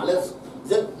มันงาเลย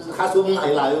จะข้าซุ่มไง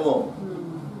หลายมั้ง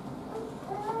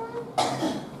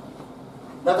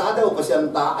นาตาเจ้าประชัน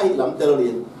ตาไอ้ลำเตลลิ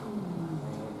น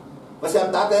ประชัน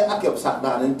ตาแต่อาเก็บสักด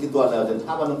านี่กี่ตัวแล้วจนถ้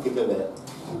ามันต้องคิดไปแบบ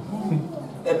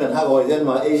เอ็นเป็นถ้าก่อยเช่น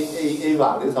มาไอ้หวา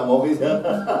นที่สมองพี่เช่น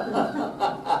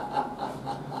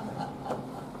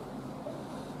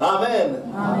อาเมน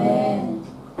อาเมน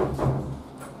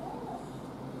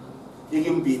ยี่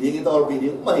กิมปีนี้กี่ตัวปี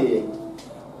นี้ไม่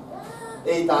ไ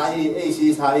อ้ตายไอ้ชี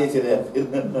ตายเฉย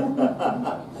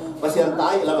ๆภาษาตา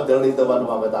ยแล้วก็เดินไปตัววัน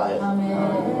มาตาย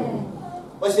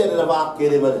ภาษาเนี่ยว่าเกลีย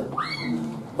ดมัน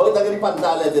เพราะตั้งแต่ปันต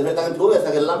าเลยจนตั้งแต่ทั่วเลย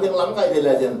ตั้งแต่ล้ำยังล้ำใครเล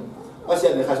ยจนภาษา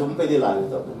เนี่ยข้าสมไปดีหลาย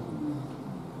ตัว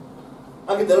อ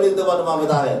ากิเดินไปตัววันมา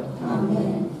ตาย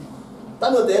ตั้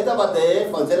งแต่เด็กตั้งแต่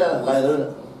ฟังเสียงอะไรเลย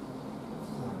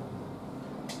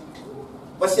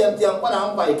ภาษาที่ยังปัญหา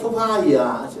ไปทุกภาคอ่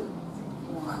ะ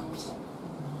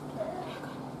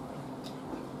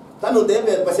ท่านอุเทเ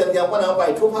ป็นประชาชนyang panang pai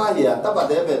ทุพาเหียถ้าปัจ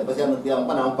จัยเป็นประชาชนyang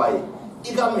panang paiอี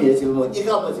กคำเหียสิมั้งอีกค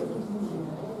ำสิ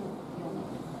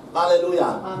ฮาเลลูยา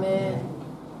อาเมน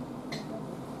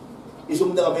อีสุ่ม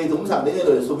จะไม่ถุงสั่งได้เ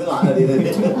ลยสุ่มไม่หวานอะไรเลย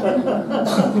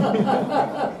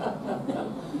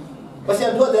ประชาช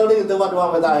นทั่วเดียวเลยตัววันวาง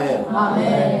ไม่ได้อาเม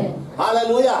นฮาเล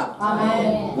ลูยาอาเมน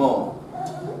โง่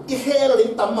อีแค่เราดิ้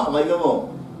งตั้มมาไหมพี่โม่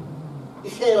อี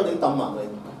แค่เราดิ้งตั้มมาไหม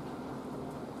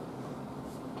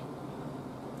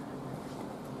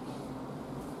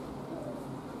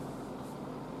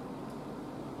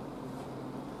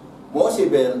โมสิ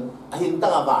เป็นหินตั้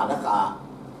งบานะคะ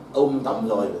ตั้ม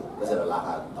ลอยก็จะราค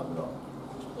าตั้มลอย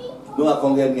นู่นค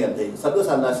งเงียบๆที่สัตว์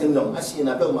สันดาสิ่งหนึ่งอาชีพ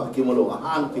นั้นเป็นมากิโมโลอาห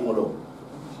ารกิโมโล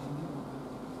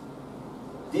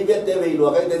ทีเบ็ดเตวิลว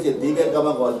กไอ้เด็กทีเบ็ดก็ม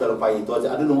าก่อนจะไปตัวจะ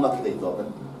อนุมาคิดตัวกัน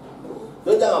โด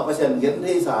ยจะมาประชันกัน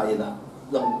ที่สายนะ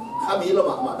อย่างข้ามีเรา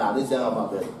มาด่าที่เสียงมา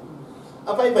เป็นเอ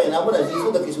าไปนะเมื่อไหร่ที่สุ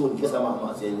ดตะกี้สุดที่สมัครม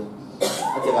าเสีย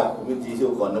อาจจะกับมิตรที่สุ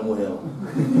ดก่อนน้ำมูลเหรอ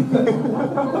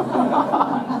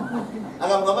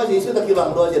agam kama Yesus tak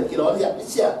kilang doa jen kilauan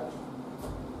siapa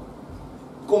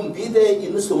kumpi deh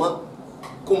ini semua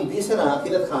kumpi sana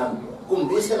kita kan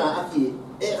kumpi sana aki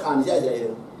kan saja ya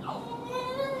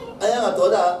ayah nggak tahu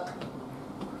dah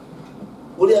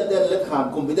ulian dan lihat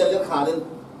kan kumpi dan lihat kan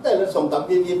dan lihat somtam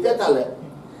bibi petal le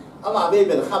ama bibi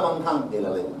berkamang hang dia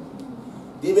le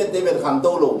bibi kan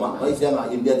tahu lo mahไม่ใช่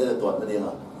nggak Indiaจะตรวจนั่นเอง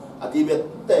อ่ะbibi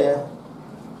teh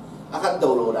akan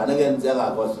tahu lo dah dengan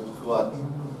jangan kuat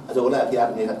อาจจะว่าที่อัน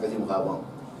นี้ขัดกันอยู่ครับ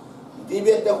ที่เ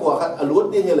บียดจะขวาขัดอรุณ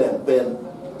นี่แหละเป็น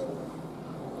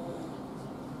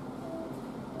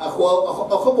ขวา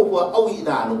เขาบอกว่าเอาวิ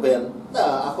นาหนูเป็น แต่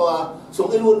akoส่ง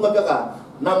ไอ้รุ่นมาเปล่า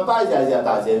นำป้ายใหญ่ๆต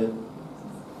าเสีย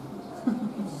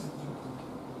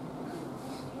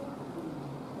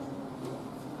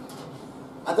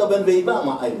อันตัวเป็นวีบ้างม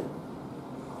าไอ้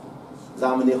จา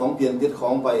มันนี่ของเปลี่ยนติดขอ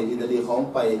งไปอิตาลีของ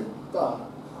ไปก็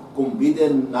กลุ่มบีเด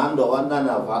นน้ำดอกนั่น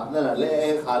น่ะพักนั่นน่ะเล่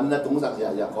ขันนั่นตุงสักอ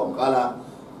ย่างของกาลา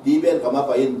ดีเบนกับมาไ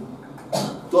ปอิน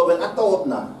ตัวเป็นอัตโตบ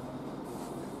นะ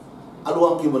อารว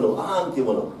งกิมโลอ่านกิม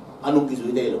โลอานุกิสุ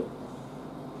ยเตโล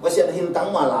ว่าเสียหินตั้ง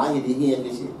มาหลายหินที่เฮีย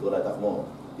กิสิตัวอะไรตักโม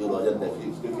อยู่รอจันแต่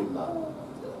ฟิมนา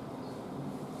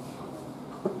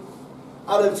เอ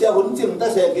าเรื่องเชียหุ่นจิมตั้ง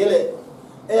เสียเกลเลย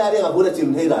เอ้ยอะไรกับพูดจิม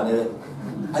เท่าไหร่เนี่ย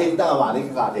ไอ้หินตั้งมานี่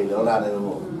ขาดเลยแล้วอะไรเนี่ยโม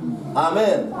อาเม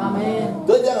นอาเมน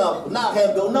ตัวจังอ่ะหน้าแข็ง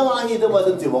ตัวหน้าหินตัวมั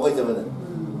นจิมบอกไอ้จิมเนี่ย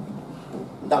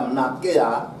ดำนักเกีย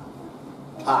ร์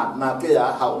ผาดนักเกีย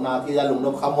ร์เห่านักเกียร์ลุงน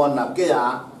กขมวนนักเกีย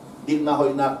ร์ดินนาหอ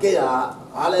ยนักเกียร์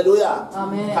อะไรด้วยอ่ะ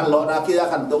ขันโลนักเกียร์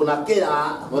ขันตัวนักเกีย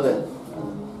ร์หมดเลย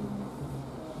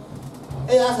เ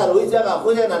อ้ยสรุปจังอ่ะคุ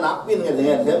ณเจ้านักปิ้นกันเนี่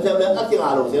ยเสียมเนี่ยนักกินอา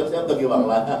ลูเสียมตะกี้บัง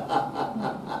ละ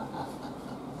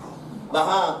นะ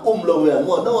ฮะลงเลย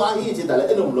มั่วโน้อาฮีจิตอะไร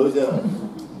ลงเสีย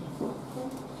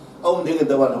ถึงกัน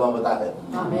ตะวันมาตาเลย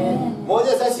โมจ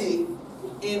ะใช้สิ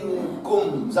อินกุม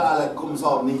ซาเลกุมส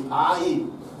อบนี่อาฮี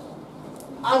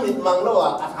อามิดมังโลอ่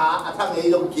ะอาทั้งนี้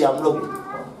ลงเกี่ยมลง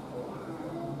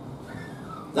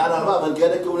จานนั้นว่ามันเกิด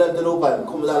ได้กุมเล่นตะลุไป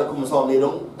กุมซาเลกุมสอบนี่ล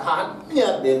งหาเนี่ย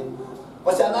เด่นเพร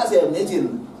าะฉะนั้นเสียงนี้จิน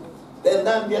แต่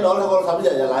นั่นพี่น้องถ้าคนทำจ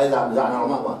ะไล่ตามจานนั้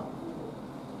นมากกว่า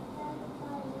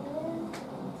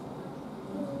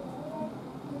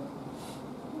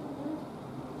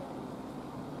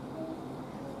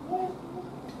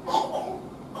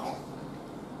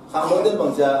ข้างรถเดินบา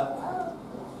งจะ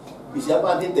พิเศษบ้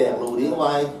านที่แตกหลูดิ้งไ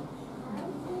ว้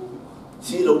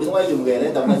ชี้หลูดิ้งไว้ลืมแกได้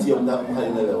ทำหน้าที่ทำให้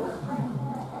เลย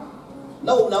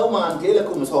nấu màn cái là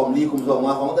cùng sòm ly cùng sòm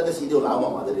mà không ta đã xí điều lão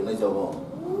mà ta đến đây cho mà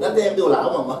đã đem điều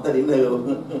lão mà ta đến đây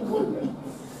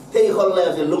thì con này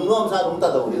thì lùng nôm sao chúng ta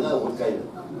đầu đến là một cây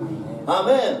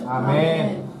amen amen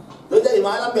tôi thấy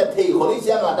mãi lắm biệt thìคนที่เ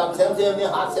ชี่ยงอ่ะดำxemนี่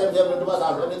ฮาร์ดxemนี่ภาษา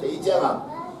เขาไม่ตีเชี่ยงอ่ะ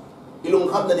อีลุง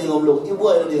คำจะดีงมลุงอีบัว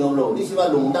จะดีงมลุงนี่ชื่อว่า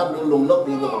ลุงดำลุงนก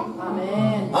ดีงม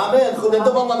amenคุณเป็นตั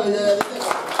วบ้องมาเลย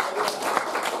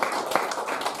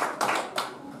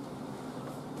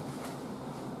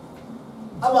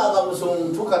apa kamu sung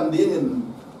tukan dingin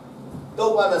tu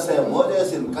pada saya mau dia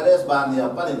sin kades bania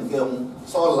panen keong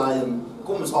sol lain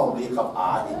kum som di kap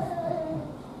ahi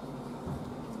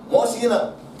mau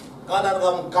sina kanan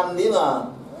kam kan dinga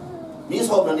mi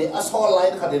som ni asol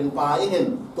lain kaden pa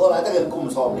ingin tu lain tak kum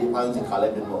som di pang si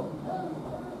kale bin mo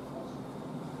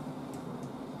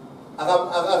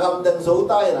agam dan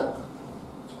sautai na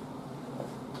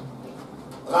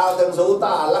agam dan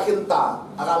sauta lakin ta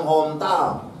agam hom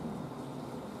ta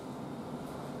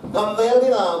gamvel ni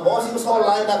na mosing sol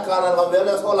line na kanan gamvel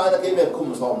na sol line na kay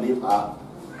kum som li pa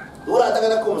dura ta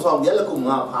kana kum som yel kum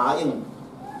nga pa in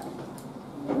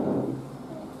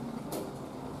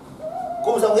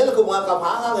kum som yel kum nga ka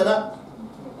pa nga na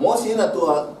mosing na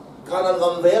tua kanan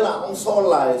gamvel na ong sol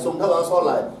line sum tha sol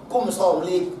line kum som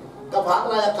li ka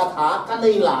pa la ka tha ka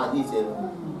nei la hi se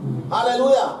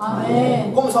hallelujah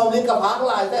amen kum som li ka pa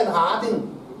la ten ha ting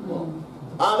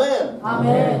amen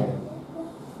amen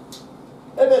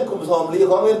ไอ้เป็นกลุ่มสมรีเ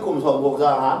ขาเป็นกลุ่มสมบกส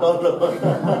าหารนนท์เลย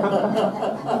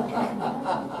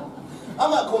เอา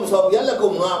มากลุ่มสมยันและก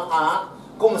ลุ่มงาผา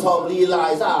กลุ่มสมรีลา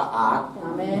ยสาหารอา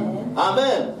เมนอาเม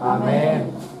นอาเมน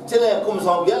เจริญกลุ่มส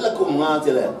มยันและกลุ่มงาเจ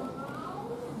ริญ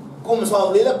กลุ่มสม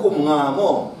รีและกลุ่มงาโ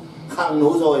ม่ขังหนู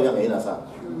โซยอย่างนี้นะสัก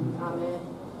อาเมน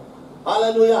ฮาเล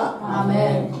ลูยาอาเม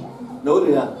นหนู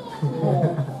ดีนะ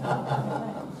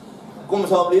กลุ่ม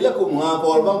สอบลีและกลุ่มงาพ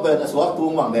อลบ้างเป็นสวัสดิ์ตู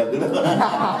งบังแบบนี้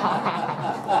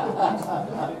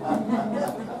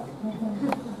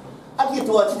อันที่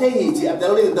ตัวที่ได้หิจิอันเดีย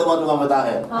วเรียกตัวมันมาตาเห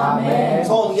รอ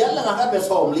ส่งยันแล้วนะครับเป็น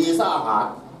ส่งลีซ่าหา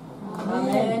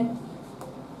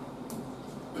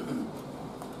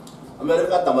อเมริ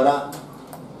กาตั้งมาละ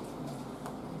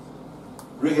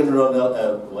ริกเกนโรเนล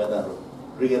ว่าแต่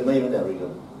ริกเกนไม่แต่ริกเก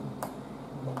น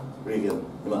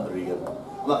นี่มาริกเกน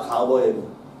มาข่าวบ่อย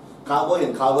ข้าวบ่เห็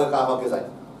นข้าวบ่ข้าวกี่ใส่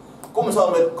กุ้มซอม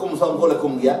เลยกุ้มซอมคนละ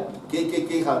กุ้มยัด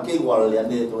กี่ข้างกี่วอลเลียน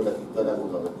เนี่ยตัวละกุ้ม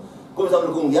ซอมกุ้มซอมเล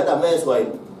ยกุ้มยัดแต่แม่สวย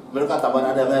เมื่อกี้ตามมา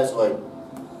ได้แม่สวย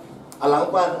หลัง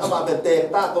ปันเอามาเป็นเตะ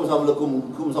ตากุ้มซอมเลย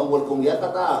กุ้มซอมคนกุ้มยัดต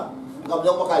ากับย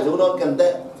งมาขายสูงนอนกันเต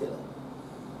ะ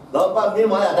หลังปันมี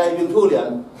มาได้วิ่งทุ่เลียน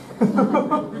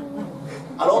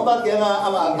หลังปันเกี่ยงเอา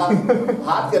มาห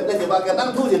าเกิดได้สิบากันนั่ง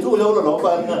ทุ่สิทุ่เร็วหลัง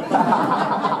ปัน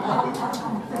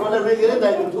เพราะนั่นไม่เกิดได้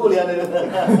วิ่งทุ่เลียนเลย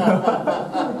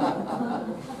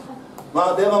มา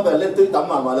เดี๋ยวมาเป็นเล่นตุ้ยตั้ม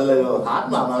มาเลยหาด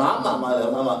มาเลย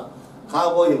มา ข้าว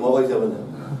ก็ยังไม่ใช่ไหม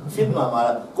ฟิตมา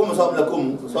กุ้มซ้อมแล้วกุ้ม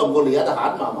ซ้อมก็เลี้ยทหา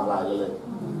รมาลายเลย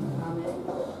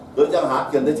โดยจังหา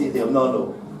เกินได้จีเดียมนอนลูก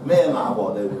แม่หาบอก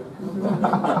เลย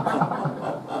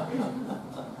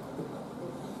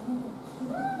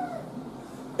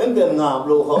เป็นงาบ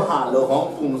ลูกเขาหาลูกของ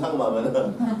กุ้งสั่งมาเหมือน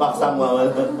ปักสั่งมาเหมือน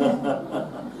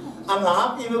อังหา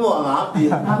ปีไม่หมดอังหาปี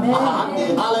อาหารปี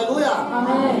อะไรรู้อ่ะ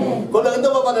คนเดินต้อ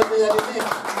งมาประเดี๋ยวนี้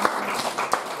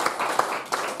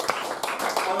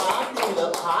อังหาปีเหรอ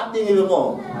หาปีไม่หมด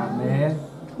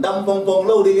ดำปง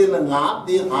ลูกดีกันหา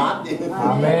ปีหาปี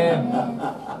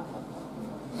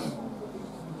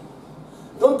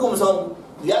ต้นกุมสม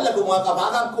เดี๋ยวละกุมว่ากระพา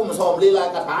ข้างกุมสมลีลา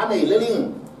กระถาในเรื่อง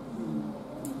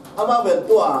เอามาเป็น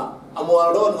ตัวอมัว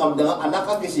โดนกับเด็กอันนัก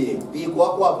กิสิปีก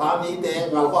ว่าพามีเตง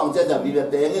เงาความเชื่อจะมี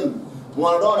เตงินมัว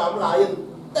โดนน้ำลาย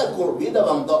แต่กุลพิดบ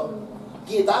างตัว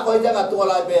กีตาคอยจะกับตัว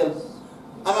ลายเป็น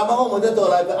อากาศมันก็เหมือนตัว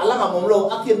ลายเป็นอะไรกับมุมโล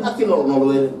อักขินหลง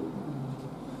เลย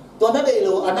ตัวนั้นเอง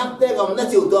ลูอันนักเตะกับนั่น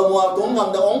จิ๋วตัวมัวตรงกับ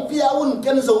เด็กองพิจารุน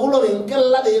กันสูงเลยกัน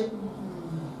ละดิ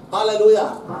ฮาเลลูยา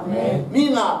มี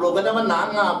งาบลูเป็นมันหนา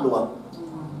งาบลู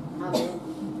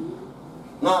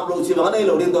งาบลูชิบะนี่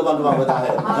ลูดิ้งตัวมันตัวตาเหร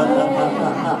อ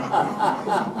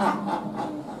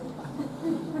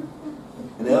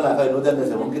เนี่ยอะไรเคยรู้แต่ใน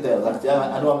สมองคิดแต่ละจะ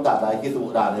อันว่าตัดได้คิดถูก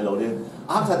ด่าในลูดิ้ง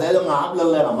อักษรแต่ต้องงาบเล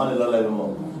ยกับมันเลยมั้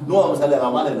งนัวมันแสดงกั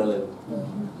บมันเลย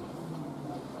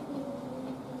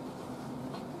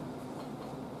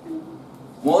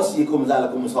โมสีคุมใจละ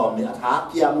คุมซ้อมเนี่ยท้า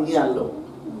เกี่ยมเงี้ยลู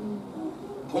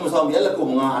คุมซ้อมเยอะละคุม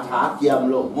งาท้าเกี่ยม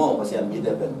ลูโม่ภาษามีไ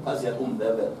ด้เป็นภาษาคุมได้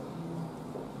เป็น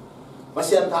ภา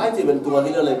ษาท้ายที่เป็นตัว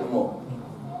นี้เลยโม่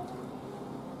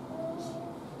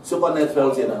ซูเปอร์เนเชอรัล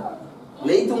ใช่ไหมเล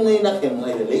ยตรงนี้นักแข่งไง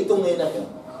เลยตรงนี้นักแข่ง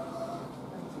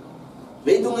เล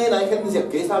ยตรงนี้นักแข่งที่เสีย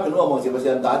เกซ่าเป็นว่าโม่ใช่ภาษ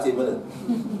าท้ายใช่ไหม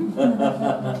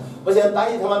ภาษาท้าย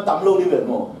ทำมันต่ำลูดีเป็น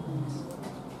โม่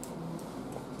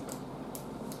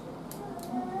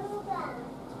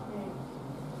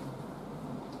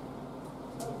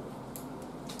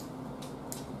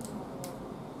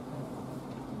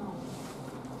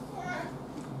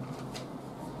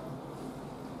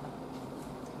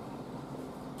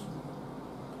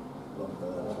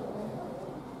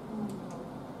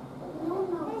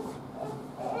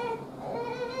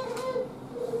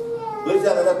จ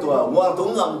ะได้ตัวมัวตุ้ง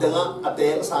งำเด้งอ่ะเต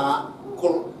งสากุ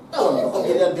ลเขาเ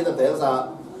รียนพิจารณาเตงสา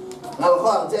งานข้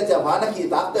อเจ้าพานักกี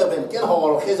ตาร์เตอร์เป็นแค่หอ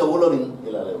ลแค่จะวุ่นเลย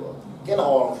นี่แหละเลยว่าแค่ห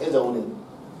อลแค่จะวุ่น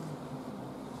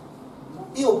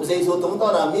อีอุปเสกสุดตรงตอ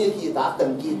นนั้นมีกีตาร์แต่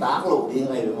กีตาร์โลดี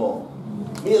ไงเลยมั้ง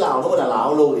มีเหล่าทั้งหมดเหล่า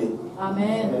โลดีอาเม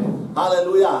นฮาเล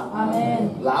ลูยาอาเมน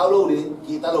เหล่าโลดี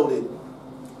กีตาร์โลดี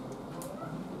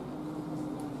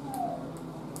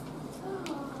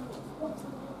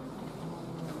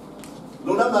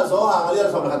ลุงน้ำมันโซ่หางเรียน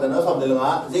สมรรถนะสมเด็จงา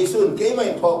เจสุนเกี่ยไม่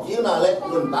พอคิวนาเล็ก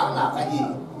ลุนตาหนักอี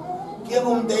เกี่ย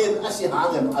มุมเดินอาศิหา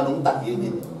เงินอนุตักยี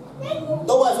นี่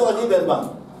ตัวส่วนนี้เป็นบัง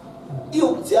ยุ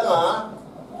บเจ้า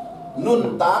นุน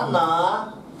ตาหนา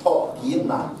พอคิว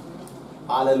นา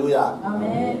ฮาเลลูยาอาเม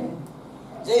น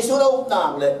เจสุเราอุปนั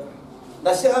กเลย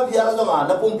นั่นเสียกับพี่อะไรตัว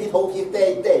นั้นปุ่มพิทอกคิดเตะ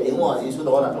เดี๋ยวว่าเจสุ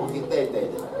ตัวนั้นทอกคิดเตะ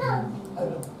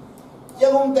ยั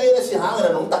งมุมเดินอาศิหาเงิน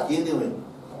อนุตักยีนี่เว้ย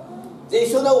เจ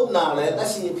สุเราอุปนักเลยนั่น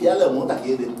สิพี่อะไรมุตัก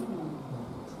ยีนี่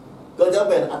ก็จะเ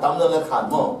ป็นอัตมนั่นแหละขาด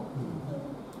มั้ง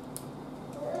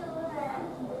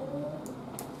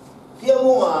เที่ยว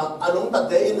มั่วอนุตัดเ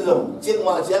ตอินลงเจ้าม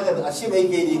าเจ้าเงินอาชีพเอ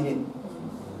เกดีมิน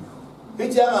พี่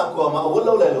เจ้ามาขวามาอุ่นเร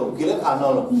าเลยลงกิเลสขาดนอ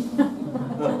นลง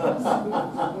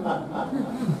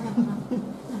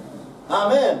อา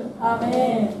เมนอาเม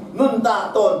นนุ่นตา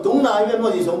ตอนตุ้งนายเป็นว่า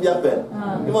ที่สมยักษ์เป็น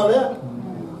ที่มันเนี่ย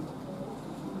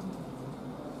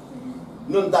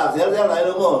นุ่นตาเสียเสียอะไร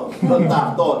รู้มั้งนุ่นตา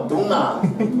ตอนตุ้งนา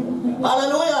ฮาเล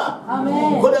ลูยาอาเม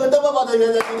นคนเดียวกันต้องมาบอกตัวเอ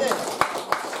งอย่างนี้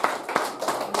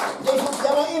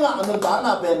Jangan ingat tentang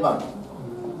apa yang bang.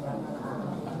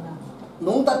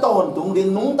 Nung ta ton tung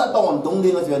ding, nung ta ton tung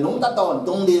ding aja, nung ta ton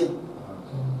tung ding.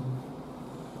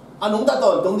 Nung ta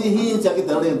ton tung ding hin cakap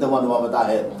kita orang teman teman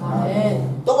bertahan.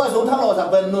 Tuh pas orang lo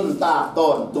sampai nun ta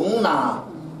ton tung na,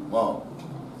 oh.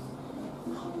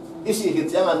 Isi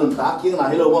kita jangan nun ta kiri na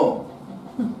hello mo.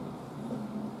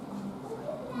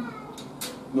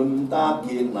 Nun ta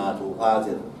kiri na tu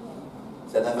aja.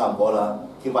 Saya tak gambar lah.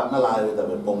 Kibat na lai kita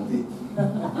berpomdi.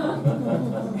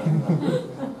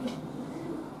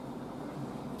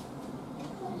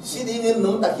 Si dingin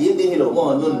nung tak kiri dingin lo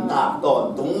mo nun tak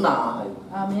ton tung na.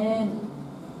 Amen.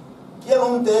 Kia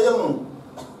mong tejong,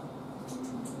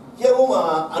 kia mong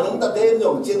anong tak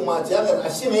tejong cing ma jangan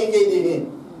asyik mengkei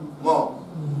dingin mo.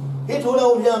 Hitu na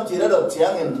umpam cira dot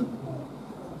jangan.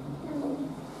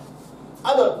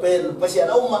 Adot pen pasien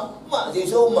mak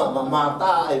Yesus mak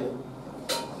mata.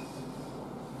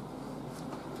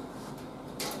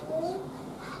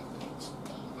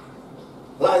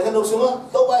 lại dân đâu xuống á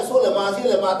tôi bay xuống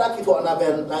là mà ta kỹ thuật là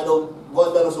bền lại đâu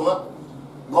gọi bền xuống á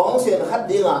góng xiên khát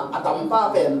đi à tầm ba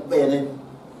bền này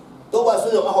tôi bay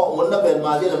xuống họ muốn là bền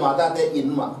mà ta cái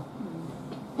in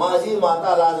mà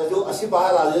ta là chỗ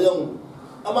asipa là chỗ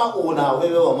ama u nào với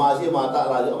mà ta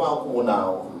là chỗ ama u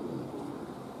nào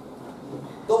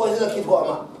tôi bay xuống kỹ thuật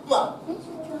mà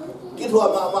kỹ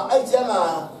thuật mà ấy chẳng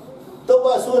à tôi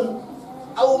bay xuống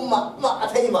ông mà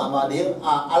thấy mà đi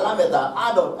làm cái ta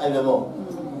adult ai vậy mo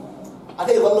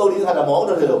thấy con lâu đi khát là máu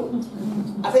được rồi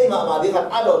thấy mà đi khát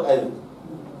adult ai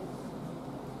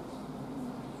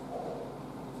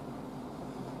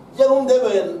chứ không để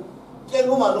bên chứ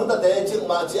không mà chúng ta để chừng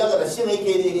mà chỉ là xin ý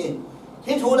kiến đi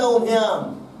hít thú đâu nha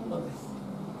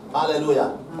Hallelujah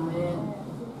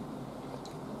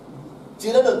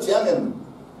chỉ là được chăng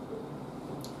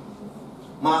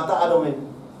mà ta đâu mình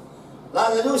là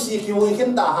cái lúc xí kêu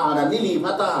hiện ta hàng là nili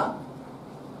phát ta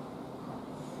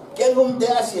cái hôm để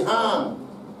xí hàng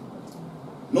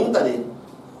nung ta đi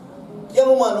cái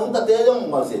hôm mà nung ta để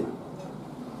trong bao nhiêu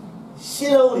xí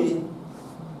lâu đi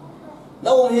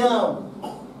đâu nha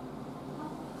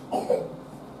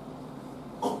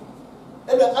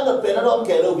em biết ăn được tiền nó đâu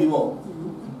kể đâu bị mồ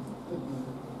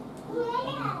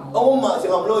ông mà chỉ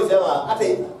làm lôi xem mà ăn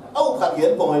thì ông khát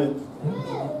kiến của mình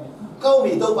câu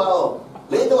mì tôi bao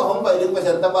lấy tôi không phải được bây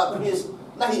giờ ta bảo please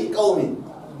này câu mì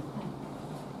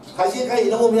cái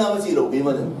nó không hiểu mà chỉ lục đi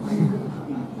mà được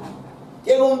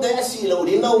cái không để chỉ lục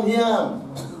đi đâu nha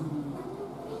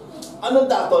anh nó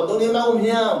đạt tuần tôi đi đâu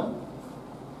nha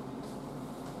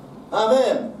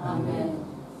Amen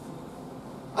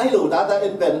anh lục đã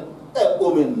bên bên em của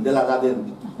mình để là ra bên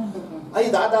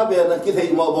anh đã bên là cái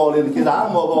thầy mò bò lên cái giá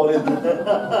mò bò lên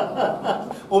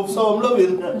ốp xôm lắm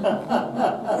mình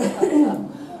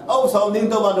ông xôm nhưng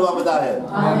tôi mà được mà ta hết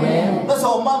nó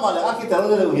xôm mà lại cái thằng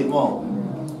nó được hiểu không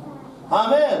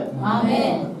Amen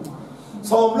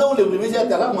xôm lâu liền mới sẽ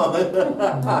lắm mà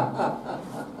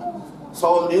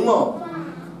xôm đúng không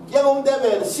cái ông để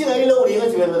về xin ấy lâu đi cái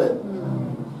chuyện này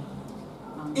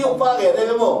yêu ba cái đấy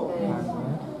đúng không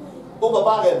ông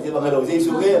ba cái thì bằng cái đầu dây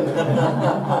xuống kia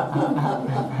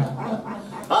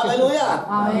Hallelujah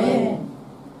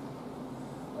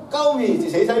câu mì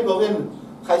thì thấy có bên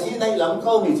khai sĩ này lắm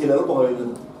câu mì chỉ là lúc bồi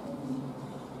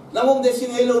lắm ông để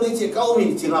xin ấy lâu đi chỉ câu mì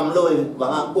chỉ làm lôi và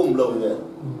ăn lôi về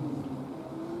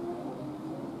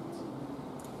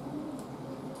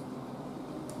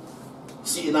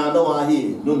xì na nô ahi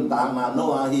nun tang na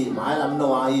nô ahi mãi làm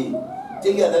nô ahi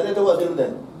chính là đấy tôi nói đây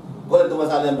có tôi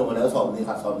mà lên rồi mà xóm thì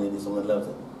khát xóm thì xuống lên lớp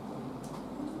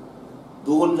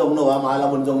tu hôn trong nô mãi làm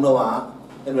hôn trong nô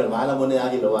em biết mãi làm hôn này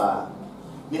ahi đâu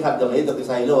mi khát trong ấy tôi cái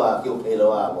say đâu kêu thế đâu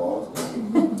bỏ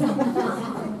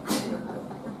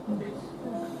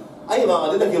ấy mà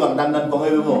cái kêu bằng đan đan con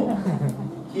em không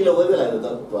khi lâu với lại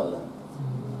tôi toàn là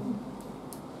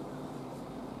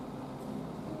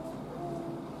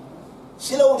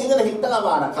lâu đi cái hình ta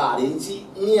mà cả đi chị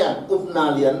nia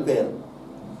upna liền bền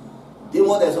đi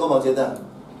mua để số bao nhiêu ta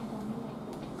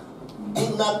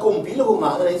na cùng phí lúc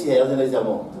mà cái này chỉ là thế này sao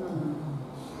mà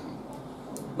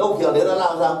đâu kiểu đấy là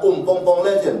làm ra bong bong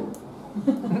lên chứ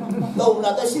đâu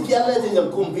là cái ship lên thì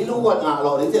nhầm cùng phí lúc quạt ngã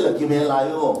rồi đấy thì là kim hệ lại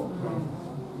đúng không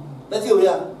đã chịu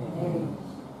chưa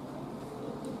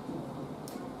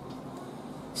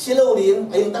xí lâu đi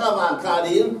hình ta mà cả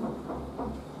đi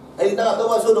anh ta tôi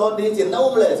vào số đó đi chiến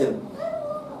đấu lệ chứ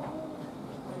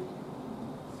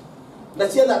là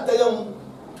chiến là tôi không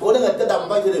cố để người ta đầm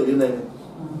bao nhiêu điều này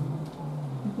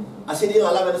xin đi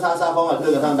mà làm bên xa phong là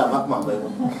tôi người ta đầm mắc mỏng vậy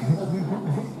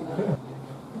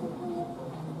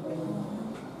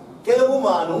cái lúc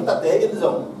mà núng tạt tế cái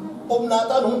giống na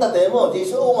ta núng tạt tế mà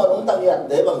thì số mà núng tạt nhiệt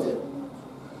tế bằng gì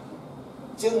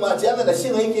chứ mà chiến là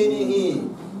xin ấy kia đi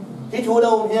khi chú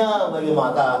đâu nha bởi vì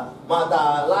mà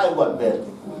ta lai quẩn về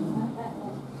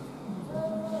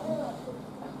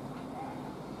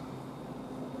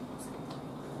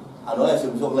nói là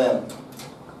sừng sốt lên,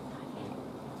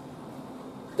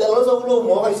 để nó sâu luôn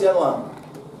mỏ cái xe mà,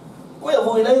 có giờ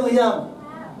vui đấy vui không?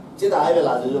 Chỉ là ai phải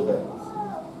làm gì vậy?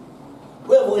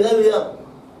 Có giờ vui đấy vui không?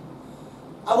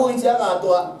 Vui chứ à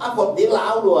tụi còn tiếng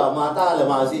láo rồi mà ta là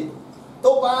mà gì?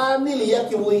 Tôi ba ní lìa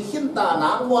cái vui khiến ta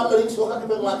nắng ngoan lên xuống các cái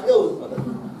bên mặt kêu,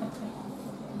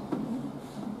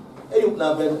 ấy lúc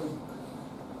nào về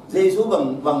Giê-xu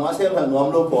bằng má xem thằng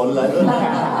ngóm lô phồn lại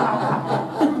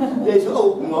Giê-xu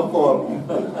ông ngóm phồn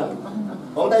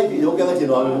hôm nay ví dụ cái chỉ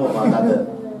nói với một mà ta tên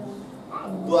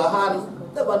tua han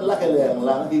ta ban là cái lẻng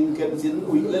là hình kiến chiến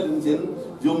ủy lên chiến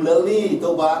dùng lớn đi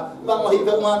tôi ba bằng mà hình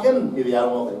việc mà kiến thì bây giờ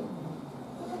mà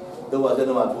tôi ba cho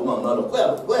nên mà chú mỏng nó là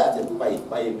quét chỉ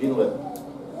bay viên rồi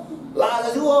là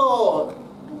cái chú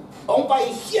ông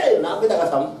bay hiền nào cái ta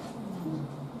thầm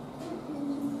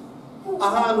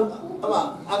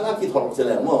anh kỹ thuật sẽ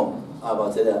làm không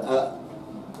bảo sẽ làm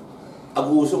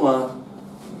gu xuống mà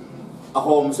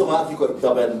hôm xuống mà khi có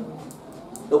tập bên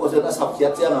lúc có sự đã sập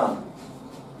chết chưa mà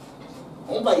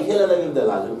ông bay hiền là mình để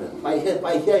làm gì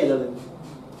bay hiền là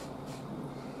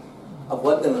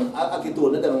buat dengan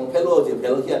akitu ni dengan fellow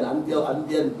kian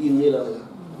antian ini lah.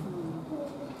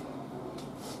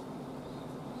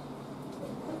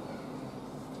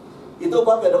 Itu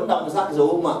apa bedong dam sak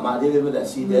zo mak dia benda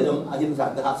si dia jom akhir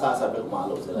sak dah sa sampai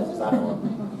malu salah sa.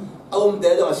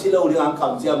 Dia jom si lau dia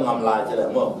angkam jam ngam lai je lah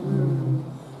mo.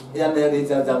 Yang dari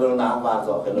jam belum nak apa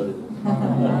so fellow.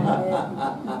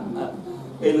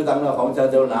 Lu tang nak khong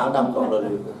jam nak dam kong lo.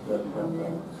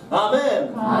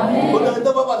 Amen. Amen. Bukan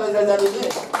itu Bapak saya jadi ini.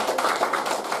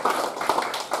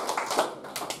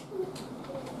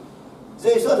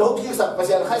 Yesus thấu khí sạch và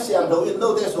xem khách xem thấu in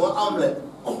đâu để xuống âm lệ.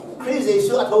 Khi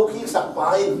Yesus thấu khí sạch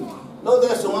và in đâu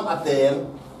để xuống âm tiền,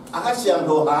 khách xem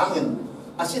thấu hàng in,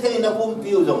 chỉ thấy nó bung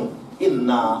piu dùng in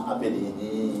na bên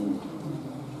ini.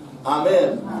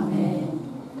 Amen. Amen.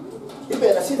 Ini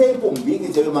benar chỉ thấy bung pi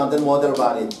cái chơi mantan model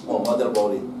body, model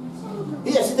body.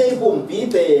 Ini chỉ thấy bung pi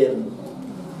ben.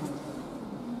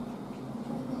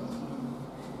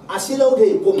 Asilaw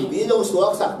thì bùm bí đâu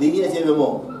xuống sạch đi như thế mà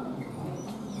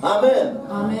Amen.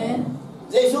 Amen.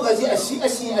 Giêsu cái gì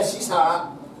asi sa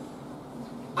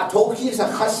thấu khí sạch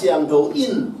khát xiang đầu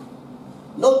in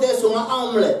nó để xuống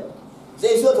âm lệ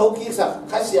Giêsu thấu khí sạch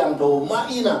khát xiang đầu mà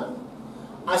in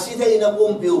asi thấy nó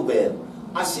bùm biu bền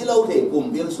asilaw thì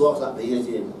bùm biu xuống sạch đi như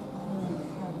thế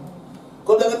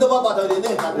còn đang cái đó bắt đầu đi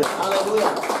này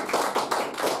Hallelujah.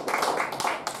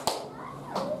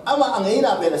 Ama ang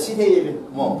ina bela si thế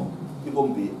mo cái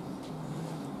bom bi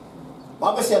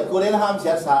mà bây giờ cô lên ham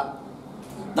sẽ sa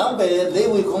nắm về lấy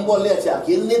vui không bỏ lẽ chả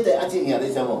kiến nít để ăn chuyện nhà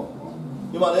đấy sao mo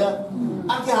nhưng mà đấy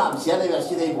ăn cái ham sẽ này là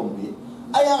si thế bom bi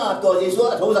ai à tôi chỉ số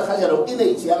thấu ra khai rồi cái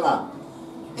này chiang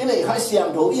cái này khai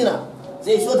xiang thấu ina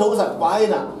chỉ số thấu ra bài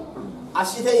na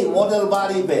si thế model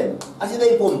body ben si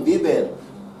thế bom bi ben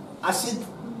si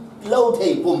lâu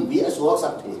thì bom bi số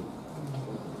sắc thì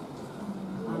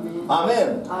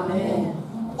Amen. Amen.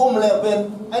 Leo bên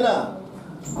ấy nè.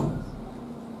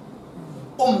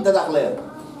 Ta đặt lệ.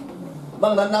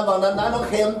 Bằngนั้นnó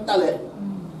khem ta lệ.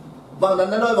 Bằng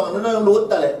นั้นnó lút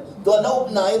ta lệ. Tua nó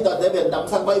này ta để bên đắm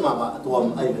sắc bay mà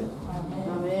tuồng ấy.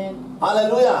 Amen.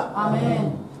 Hallelujah.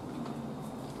 Amen.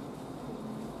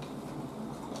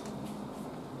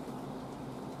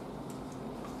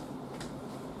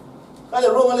 Cái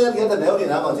điều rung lên cái thần đéo thì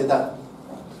nào bằng gì ta?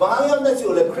 Bang yang dah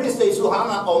cuci Kristus Yesus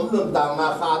hanga nun tang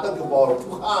na kata ke bor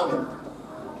tukang.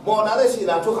 Mo na le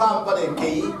sina tukang pa ne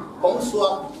ki kong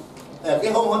suak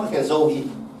ke hong hon ke zo hi.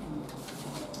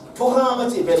 Tukang ma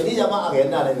chỉ ben ni jama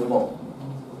agen na le mo.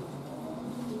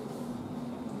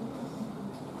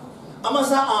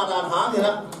 Amasa adan hang ni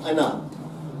na ai na.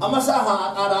 Amasa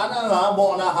adan na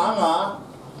mo na hanga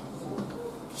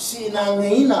sina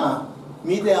ngi na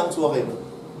mi te ang suak ke.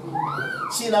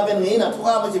 Si na bên nghĩ là thuốc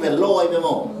mà chỉ bên lôi với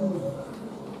mồ,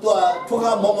 tua thuốc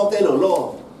mọc tê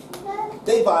lô,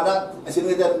 tê bà đó xin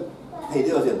người dân thấy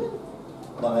điều gì,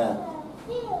 bảo mẹ,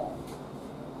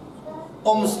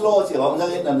 slow chỉ ông ra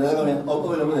cái làm gì các bạn,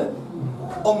 ông làm gì,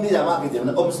 ông đi làm cái gì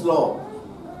mà slow,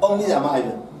 ông đi làm ai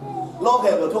vậy, lô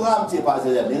cái đồ thuốc chỉ bà sẽ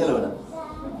làm những cái gì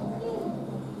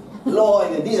lôi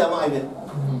cái đi làm ai vậy,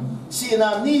 si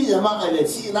na đi làm ai vậy,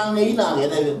 si na nghĩ na cái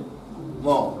này vậy,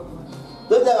 mồ.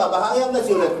 Tôi cho bà hàng em đã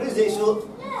chịu là Christ Jesus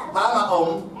hàng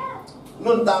ông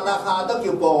nun tang na kha ta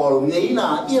kêu bol nghĩ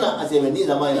na ina à chị mình đi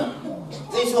ra mai na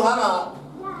Jesus hàng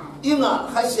ina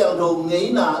khai xiang đồ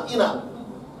nghĩ na ina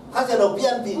khai xiang đồ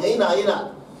biên thì nghĩ na ina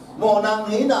mò nàng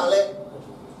nghĩ na lệ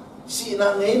si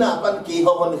nàng nghĩ na ban kỳ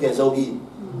hậu hơn cái dâu đi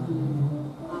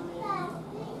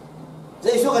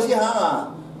Jesus cái gì hàng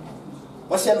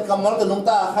bà xem cầm máu từ nông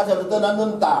ta khai xiang đồ nan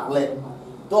nun tạc lệ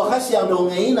tôi khai xiang đồ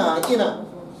nghĩ na ina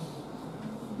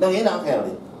nang ina theo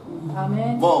đi,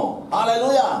 Amen. Mo,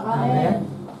 Hallelujah. Amen.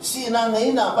 Si nang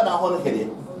ina panahon kiri,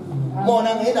 mo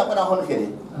nang ina panahon kiri,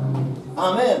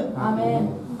 Amen. Amen.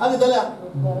 Ano tala?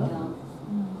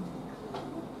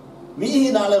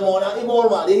 Mi na le mo na imol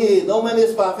ma di, no man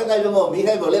is perfect ay mo, mi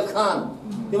hay bolet khan,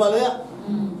 di ba le?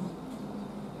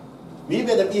 Mi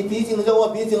be da pi jing jo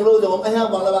pi jing lo jo ay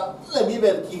hang bang la ba, le mi be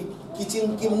ki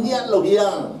jing kim niat lo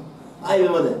diang, ay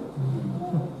mo de.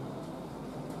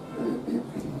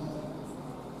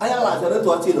 Ai là cho nó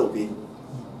thoát chi đầu pi,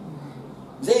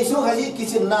 Giêsu cái gì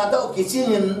kitchen na đâu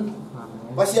kitchen in,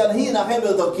 bác sĩ anh hi na hay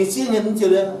biểu tàu kitchen in chưa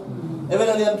đấy, em biết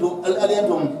alien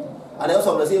thùng, anh ấy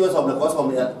sống là gì, em sống là có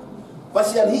sống đấy,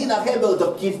 pasien hi na he be to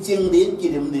kicing din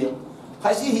kirim din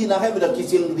hasi hi na he be to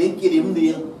kicing din kirim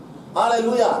din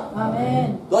haleluya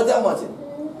amen to ja ma chi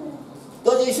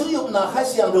to Yesu yup na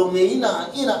hasiang do ngei na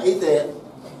ina ite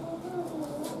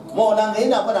mo na ngei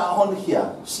na pa na hon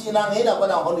hia si na ngei na pa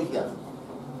na hon hia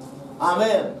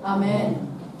amen amen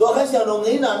to hasiang do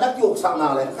ngei na nak yuk sang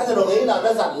na le hasiang do ngei na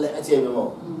da zat le a che be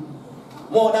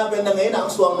mo na ben na ngei na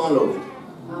suang non lo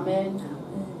amen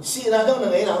si na dong na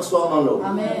ngei na suang non lo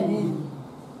amen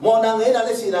mo na ngei na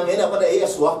le si na ngei na pa da e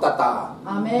suak ta ta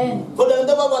amen ko da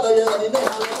ba ba da ya ni ne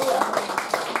haleluya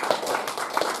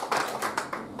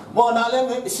mo na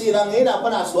le si na ngei na pa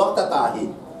na suak ta ta hi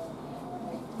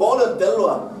po le tel lo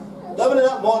da ba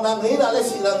na mo na ngei na le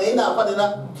si na ngei na pa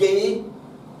na ke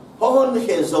hon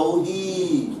he zo hi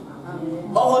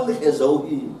hon he zo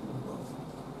hi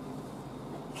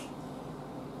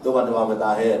to ba na ma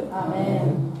ta he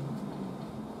amen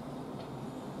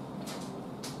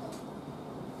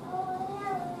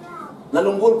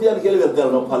nalungkul pian kele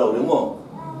betel no phalo ni mo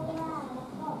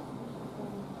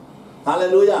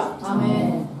haleluya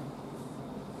amen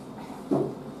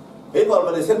ei bol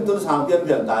ba de sen tun sang pian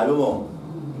pian tai mo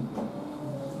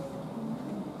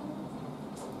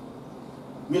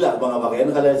mila bang ba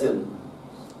gen khala sen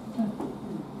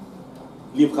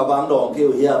lip khabang dong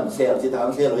kêu hiam sel chi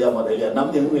thang sel hiam ma dai nam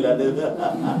những người là được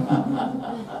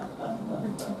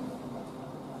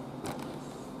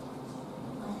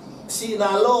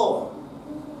sinalo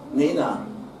nghĩ na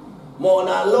mo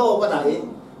na lo pa na e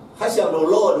ha xiao do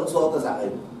lo dong so ta sa e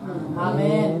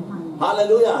amen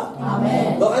hallelujah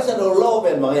amen do ha xiao do lo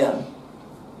ben ma ya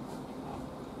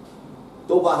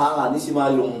tu ba ha nga ni si ma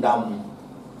lung dam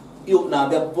yu na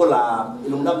bia pola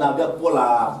lung dam na bia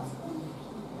pola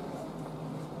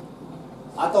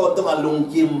atau tu ma lung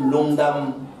kim lung dam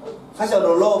ha xiao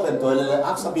do lo ben to le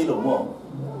ak sa bi lo mo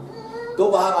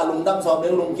tu ba ha lung dam som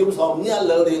ding lung kim som nia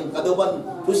le ding ka tu ban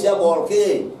tu sia bol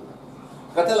ke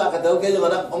kata lah kata okey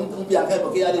jangan orang piak kai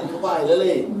pakai adin tupai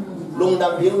lele lung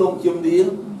dam ding lung kim ding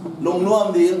lung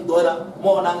nuam ding tu ada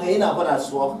mo nang ini apa dah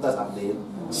suak ta sak ding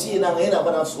si nang ini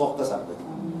apa dah suak ta sak ding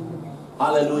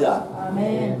haleluya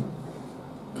amen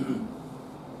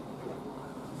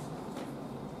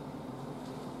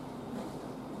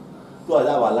tu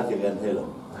ada wala ke gan hello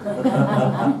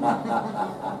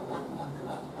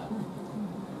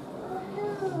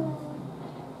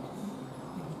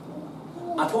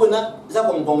thôi na ra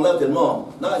phòng lên tiền mò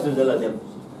nó lại dần dần là tiền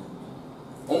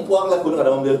ông quăng là cũng cả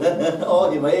đồng được ô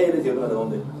thì mấy cái chuyện cả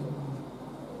đồng được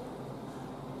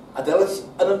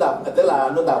anh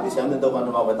nó đạp thì sáng nên tôi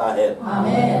mà về ta hết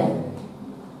amen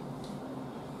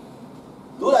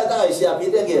tú lại ta lại xia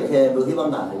phía đây kia khe được khi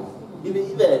bằng nào đi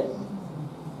về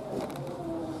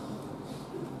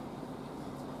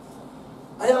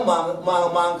anh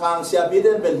mang càng xia phía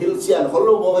đây bên hill chen họ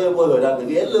luôn mua cái rồi đặt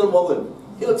cái luôn mua cái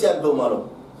hill chen đâu mà rồi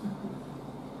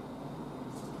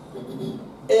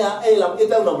ai làm cái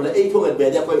tao nộp là ai thu ngân về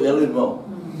để quay lại lên mà, không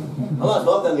mà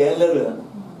số tao nghe lên rồi,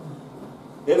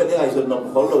 cái bên này xuân nộp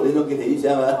khó lỗi đến nó cái gì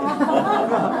sao vậy,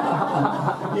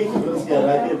 những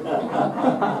cái gì vậy,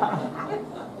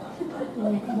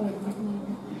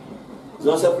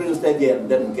 Joseph Prince again,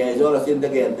 then cái Josephine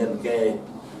again, then cái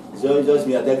Joy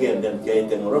Smith again, then cái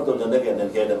then Rotten again, then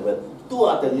cái then vậy,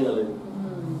 tua tên như là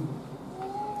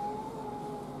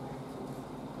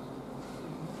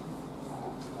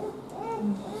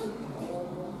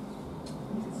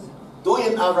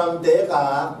tuin aram te ka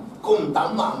kum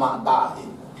tam ma ta hi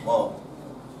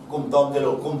kum tom te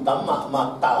lo kum tam ma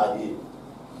ta hi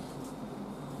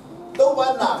to ba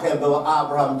na khe ba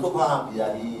Abraham thu pa ya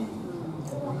hi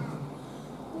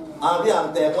Abraham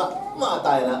te ma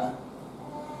tai na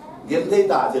gen thei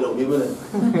ta te lo bi ba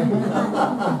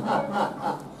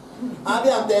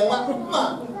Abraham te ma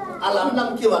alam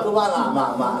nam ki ma thu pa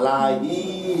ma lai hi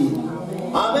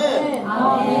amen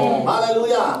amen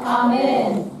hallelujah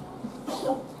amen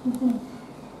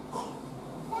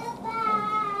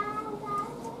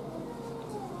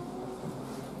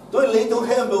tôi lấy tôi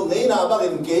khen bộ nghĩ nào bác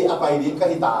em kế à bài điểm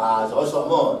cái tả rồi số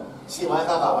mà xí máy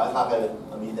khác cả máy khác cái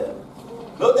mi thế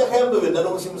lúc đấy khen bộ việc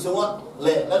nó sim xuống á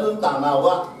lệ nó luôn tả nào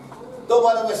quá tôi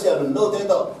bắt cái xe đừng đâu thế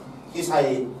đâu khi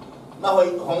xài nó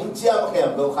hồi hỏng chia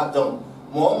khen bộ khác trong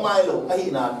món mai lục cái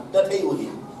nào đã thấy ủi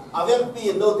à việc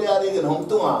pin đâu thế đây cái hỏng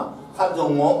tung à khác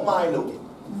trong món mai lục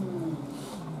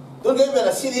tôi nghĩ về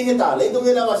là xí đi cái tả lấy tôi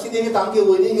nghĩ là xí đi cái tảng kêu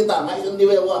ủi đi cái tảng ngay trong đi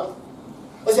về quá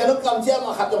bây giờ nó cầm chia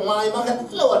mà khát trong mai mà hết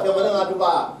lâu thì mà nó ngắt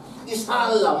ba cái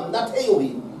san lầm đã thấy ủi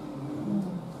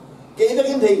cái đó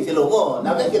cái gì thì lỗ ngõ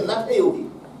đã cái nát thấy ủi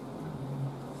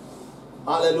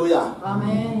hallelujah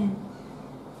amen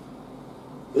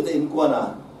tôi tin quan à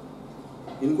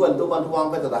in quan tu ban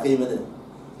thuang phải ta khi mà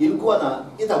in quan à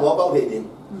ít thằng bỏ bao thì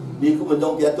đi cũng mình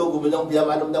trong phía tu cũng mình trong phía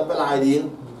mà trong cái lại đi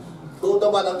tu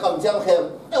tao ban cầm trang khem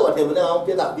đâu mà thèm nó không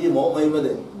phía đặt đi mỏ mày mà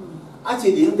đấy anh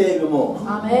chỉ đi thế với mỏ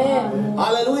Amen.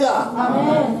 Hallelujah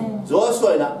Amen. rồi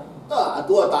xuôi nè ta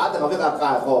tua taแต่cái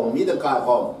cài khomมีแต่cài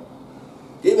khom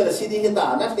ที่เป็นสิ่งที่ตา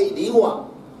นักที่ดีหัว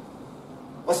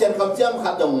เพราะฉะนั้นคำเชื่อม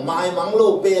ขัดดงไม้มังโล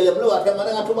เปรย์เรื่องที่มัน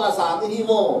งานทุบาสามที่โ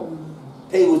ม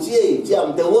เทวจีเจียม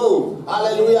เทวอะไร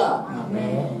รู้ยะ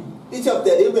ที่ชอบแ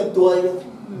ต่ที่เป็นตัว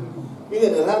มีเงิ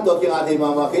นทั้งตัวเกี่ยวกับที่ม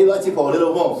าคิดว่าชิพอเลย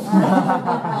รู้โม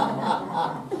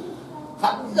ขั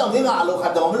ดดงที่งานเราขั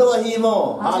ดดงไม่รู้ว่าฮีโม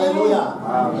อะไรรู้ยะ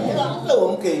ที่งานเราโ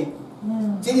อเค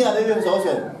จริงๆเลยเป็นสอง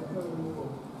ส่วน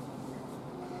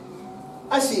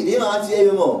อ่ะสิ่งที่มาเจียม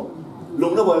โมลุ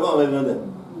งเราบ่อยมากเลยมันเนี่ย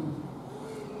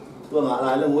ตัวงานอะไร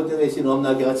แล้วมุดจะไปชินอมน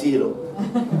าเกี่ยวกับชีโร่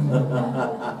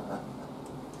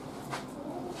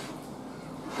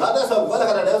แล้วถ้าสมก็จะ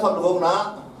ขนาดนี้สมรู้นะ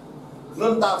นุ่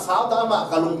นตากสาวตามา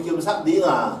กะลุงคิมสักดีง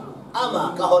าอามา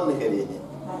กะฮอนนี่แค่นี้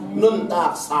นุ่นตา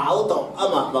กสาวต่ออา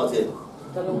มาบอกสิ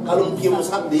กะลุงคิม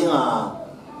สักดีงา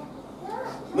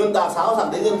นุ่นตากสาวสัก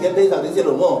ดีเงินเก็บได้สักดีสิห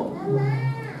รือมั้ง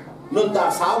นุ่นตาก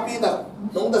สาวปีตัก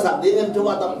นุ่งตากสักดีเงินชัว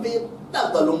ร์ตั้งปีตัก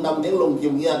ต่อลุงดำดิ้งลุงคิ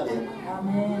มเงียบเนี่ย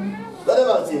ก็ได้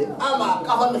บอกสิอามาก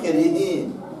ะฮอนนี่แค่นี้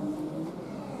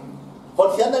คน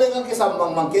เขียนอะไรกันแค่สาม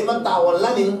มังเกมันตาวันละ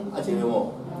นิ่งอาชีพมั้ง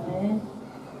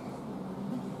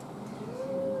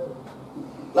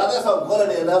แล้วถ้าสอบก็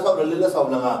เลยนะสอบเรื่องแล้วสอบ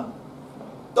นะฮะ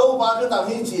ตู้บ้านก็ต่าง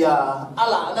ที่เชียอะ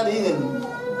ไรนั่นเอง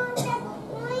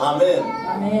อาเมนอ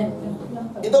าเมน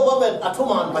อีตู้บ้านเป็นอัฐ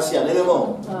มานภาษาเนี่ยมั้ง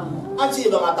อาชีพ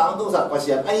บางต่างตู้สักภาษ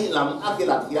าไอ้ลำอากิ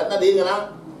ลัดเขียนนั่นเองนะ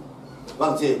บา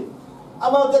งทีอา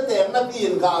มาจะแต่งนักเรีย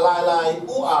นกาลายลาย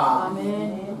อูอา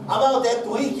อามาแต่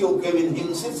ตัวอีคิวเกวินหิง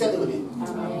ซิเซนดูดิ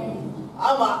อา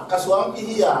มากระทรวงพิ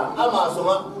ธีอามาส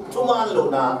มัครทุมานโล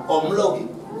นาอมโลกิ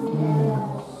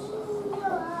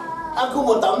aku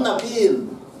mau tahu nabiin,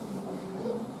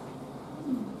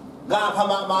 gak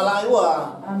paham malai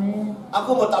wah. Aku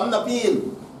mau tahu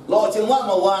nabiin, lo cengwak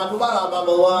mawar, tu bala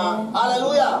mawar.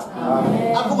 Haleluya.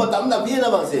 Aku mau tahu nabiin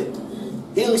apa sih?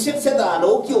 Hingsip sedan,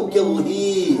 okiu kiu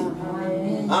hi.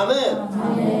 Amin.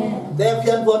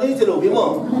 Tepian pun ini jeluh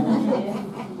bimo.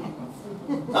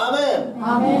 Amin.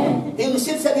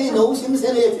 Hingsip sedih, no sim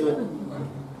sedih tu.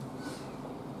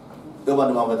 Tu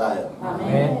mana mau bertanya?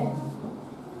 Amin.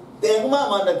 Tiếng mà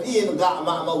được tin gạ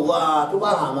mà hòa chú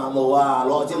ba hà mà hòa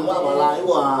lọ chừng mà lái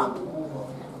hòa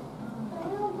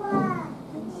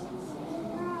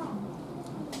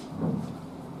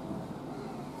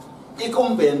cái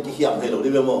công việc cái hiểm hay đồ đi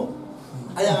về mồ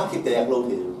ai ăn cái tẹt luôn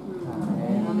thì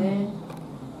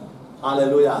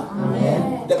Hallelujah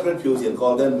Teklo phiêu diễn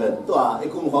còn đến về tòa cái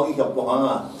cung có cái hiểm của hắn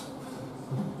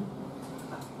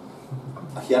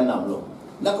hiểm nằm luôn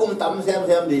nó cũng tắm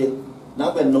xem đi nó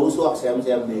เป็นนู้สวกแซม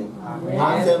ดีหา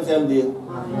งแซมดี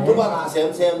ทุกบ้านแ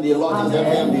ซมดีรอดแซ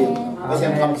มดีไม่แซ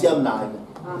มคำเชื่อมนาย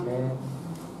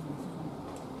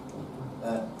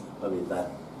มาบิดได้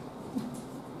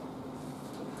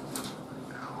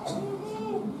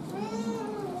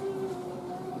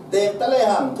เด็กตะเล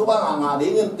หังทุกบ้านหาดี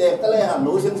เงินเด็กตะเลหัง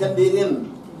นู้เชื่อมดีเงิน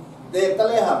เด็กตะเ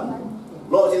ลหัง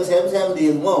รอดแซมดี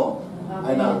ง้อไ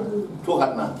อ้น่ะทุกขั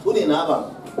ดน่ะทุกนี่นะบ้าง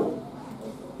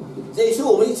เจ้าชู้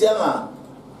ไม่เชื่ออ่ะ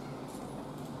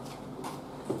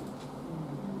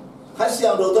ข้าเชื่อ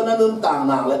ดูตอนนั้นนุ่นต่าง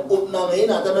หนักเลยอุบนางนี้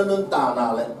นะตอนนั้นนุ่นต่างหนั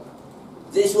กเลย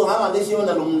เจ้าชู้หามันที่ชื่อว่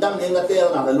าลุงดำเลี้ยงนักเตะ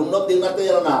หนักเลยลุงนกเลี้ยงนักเตะ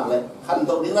หนักเลยขัน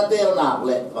ตกเลี้ยงนักเตะหนักเ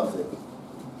ลยบางสิ่ง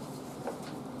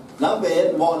นางเป็น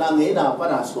มองนางนี้นะพระ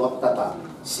นาสวกตา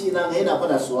สีนางนี้นะพระ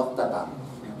นาสวกตา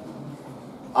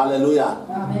ฮาเลลูยา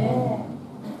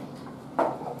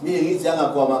นี่อย่างนี้เสียงอ่ะ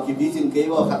กว่ามาคิดดีจริงเก๋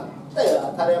ว่าครับ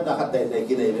ถ้าเรียกนักเตะ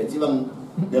กินเลยที่บาง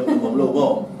เดี๋ยวผมรู้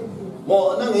โม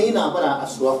นั่งงี้นะพระนา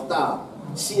สวกตา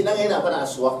สีนั่งงี้นะพระนา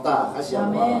สวกตาข้าเชื่อ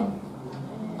ว่า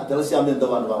อัตราเชื่อมเดินตะ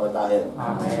วันวางไว้ตาเห็น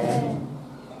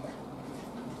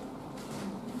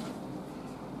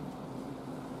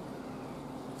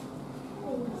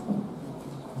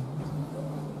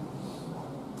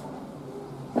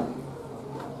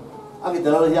kita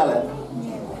lalu jalan,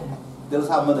 terus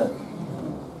sama dah.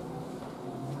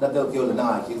 Dah kau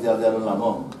nak kita jalan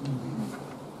lama.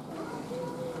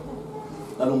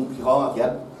 Lalu kau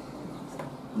ngakiat,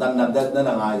 dan nak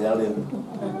jalan.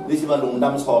 Di sini lung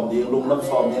dam som dia,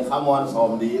 kamuan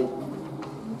som dia.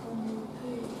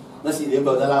 Nasi dia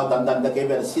berjalan dan dah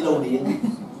kebel silau dia.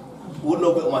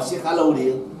 Ulo masih kalau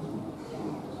dia.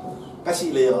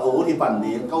 Kasih le, oh di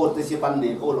pandi, kau tesi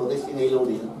pandi, kau lo tesi ngelo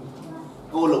dia.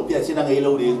 Kau lục bia chỉ là ngày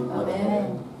lâu đi,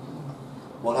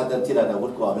 một hai tuần chỉ là đầu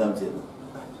quất quả với làm chuyện,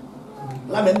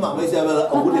 lá men mà mấy xe là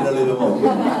ông cũng đi đâuเลยมั้ง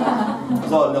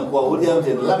rồi nó qua cũng đi làm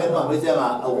gì lá men mà mấy xe mà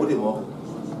ông cũng điมั้ง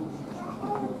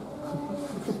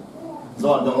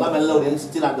rồi dòng lá men lâu đến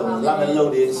chỉ là dòng lá men lâu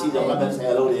đến chỉ dòng lá men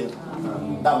xe lâu đến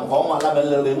đầmของmà lá men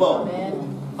lâu đếnมั้ง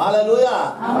Hallelujah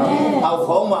เอาข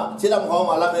องมาchỉ đầmของ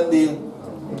mà lá men đi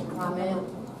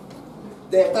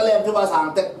แต่ตะเล่มที่ว่าสั่ง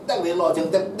แต่เรียนรอจึง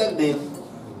แต่ดี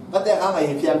ก็แต่ข้างไอ้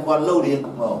เพียงควันlâu đi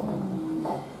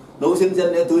đủ sinh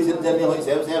này túi sinh này hội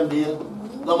xem đi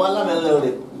nó mà lá men lâu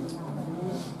đi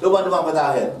Chúa ban cho bạn ta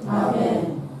hết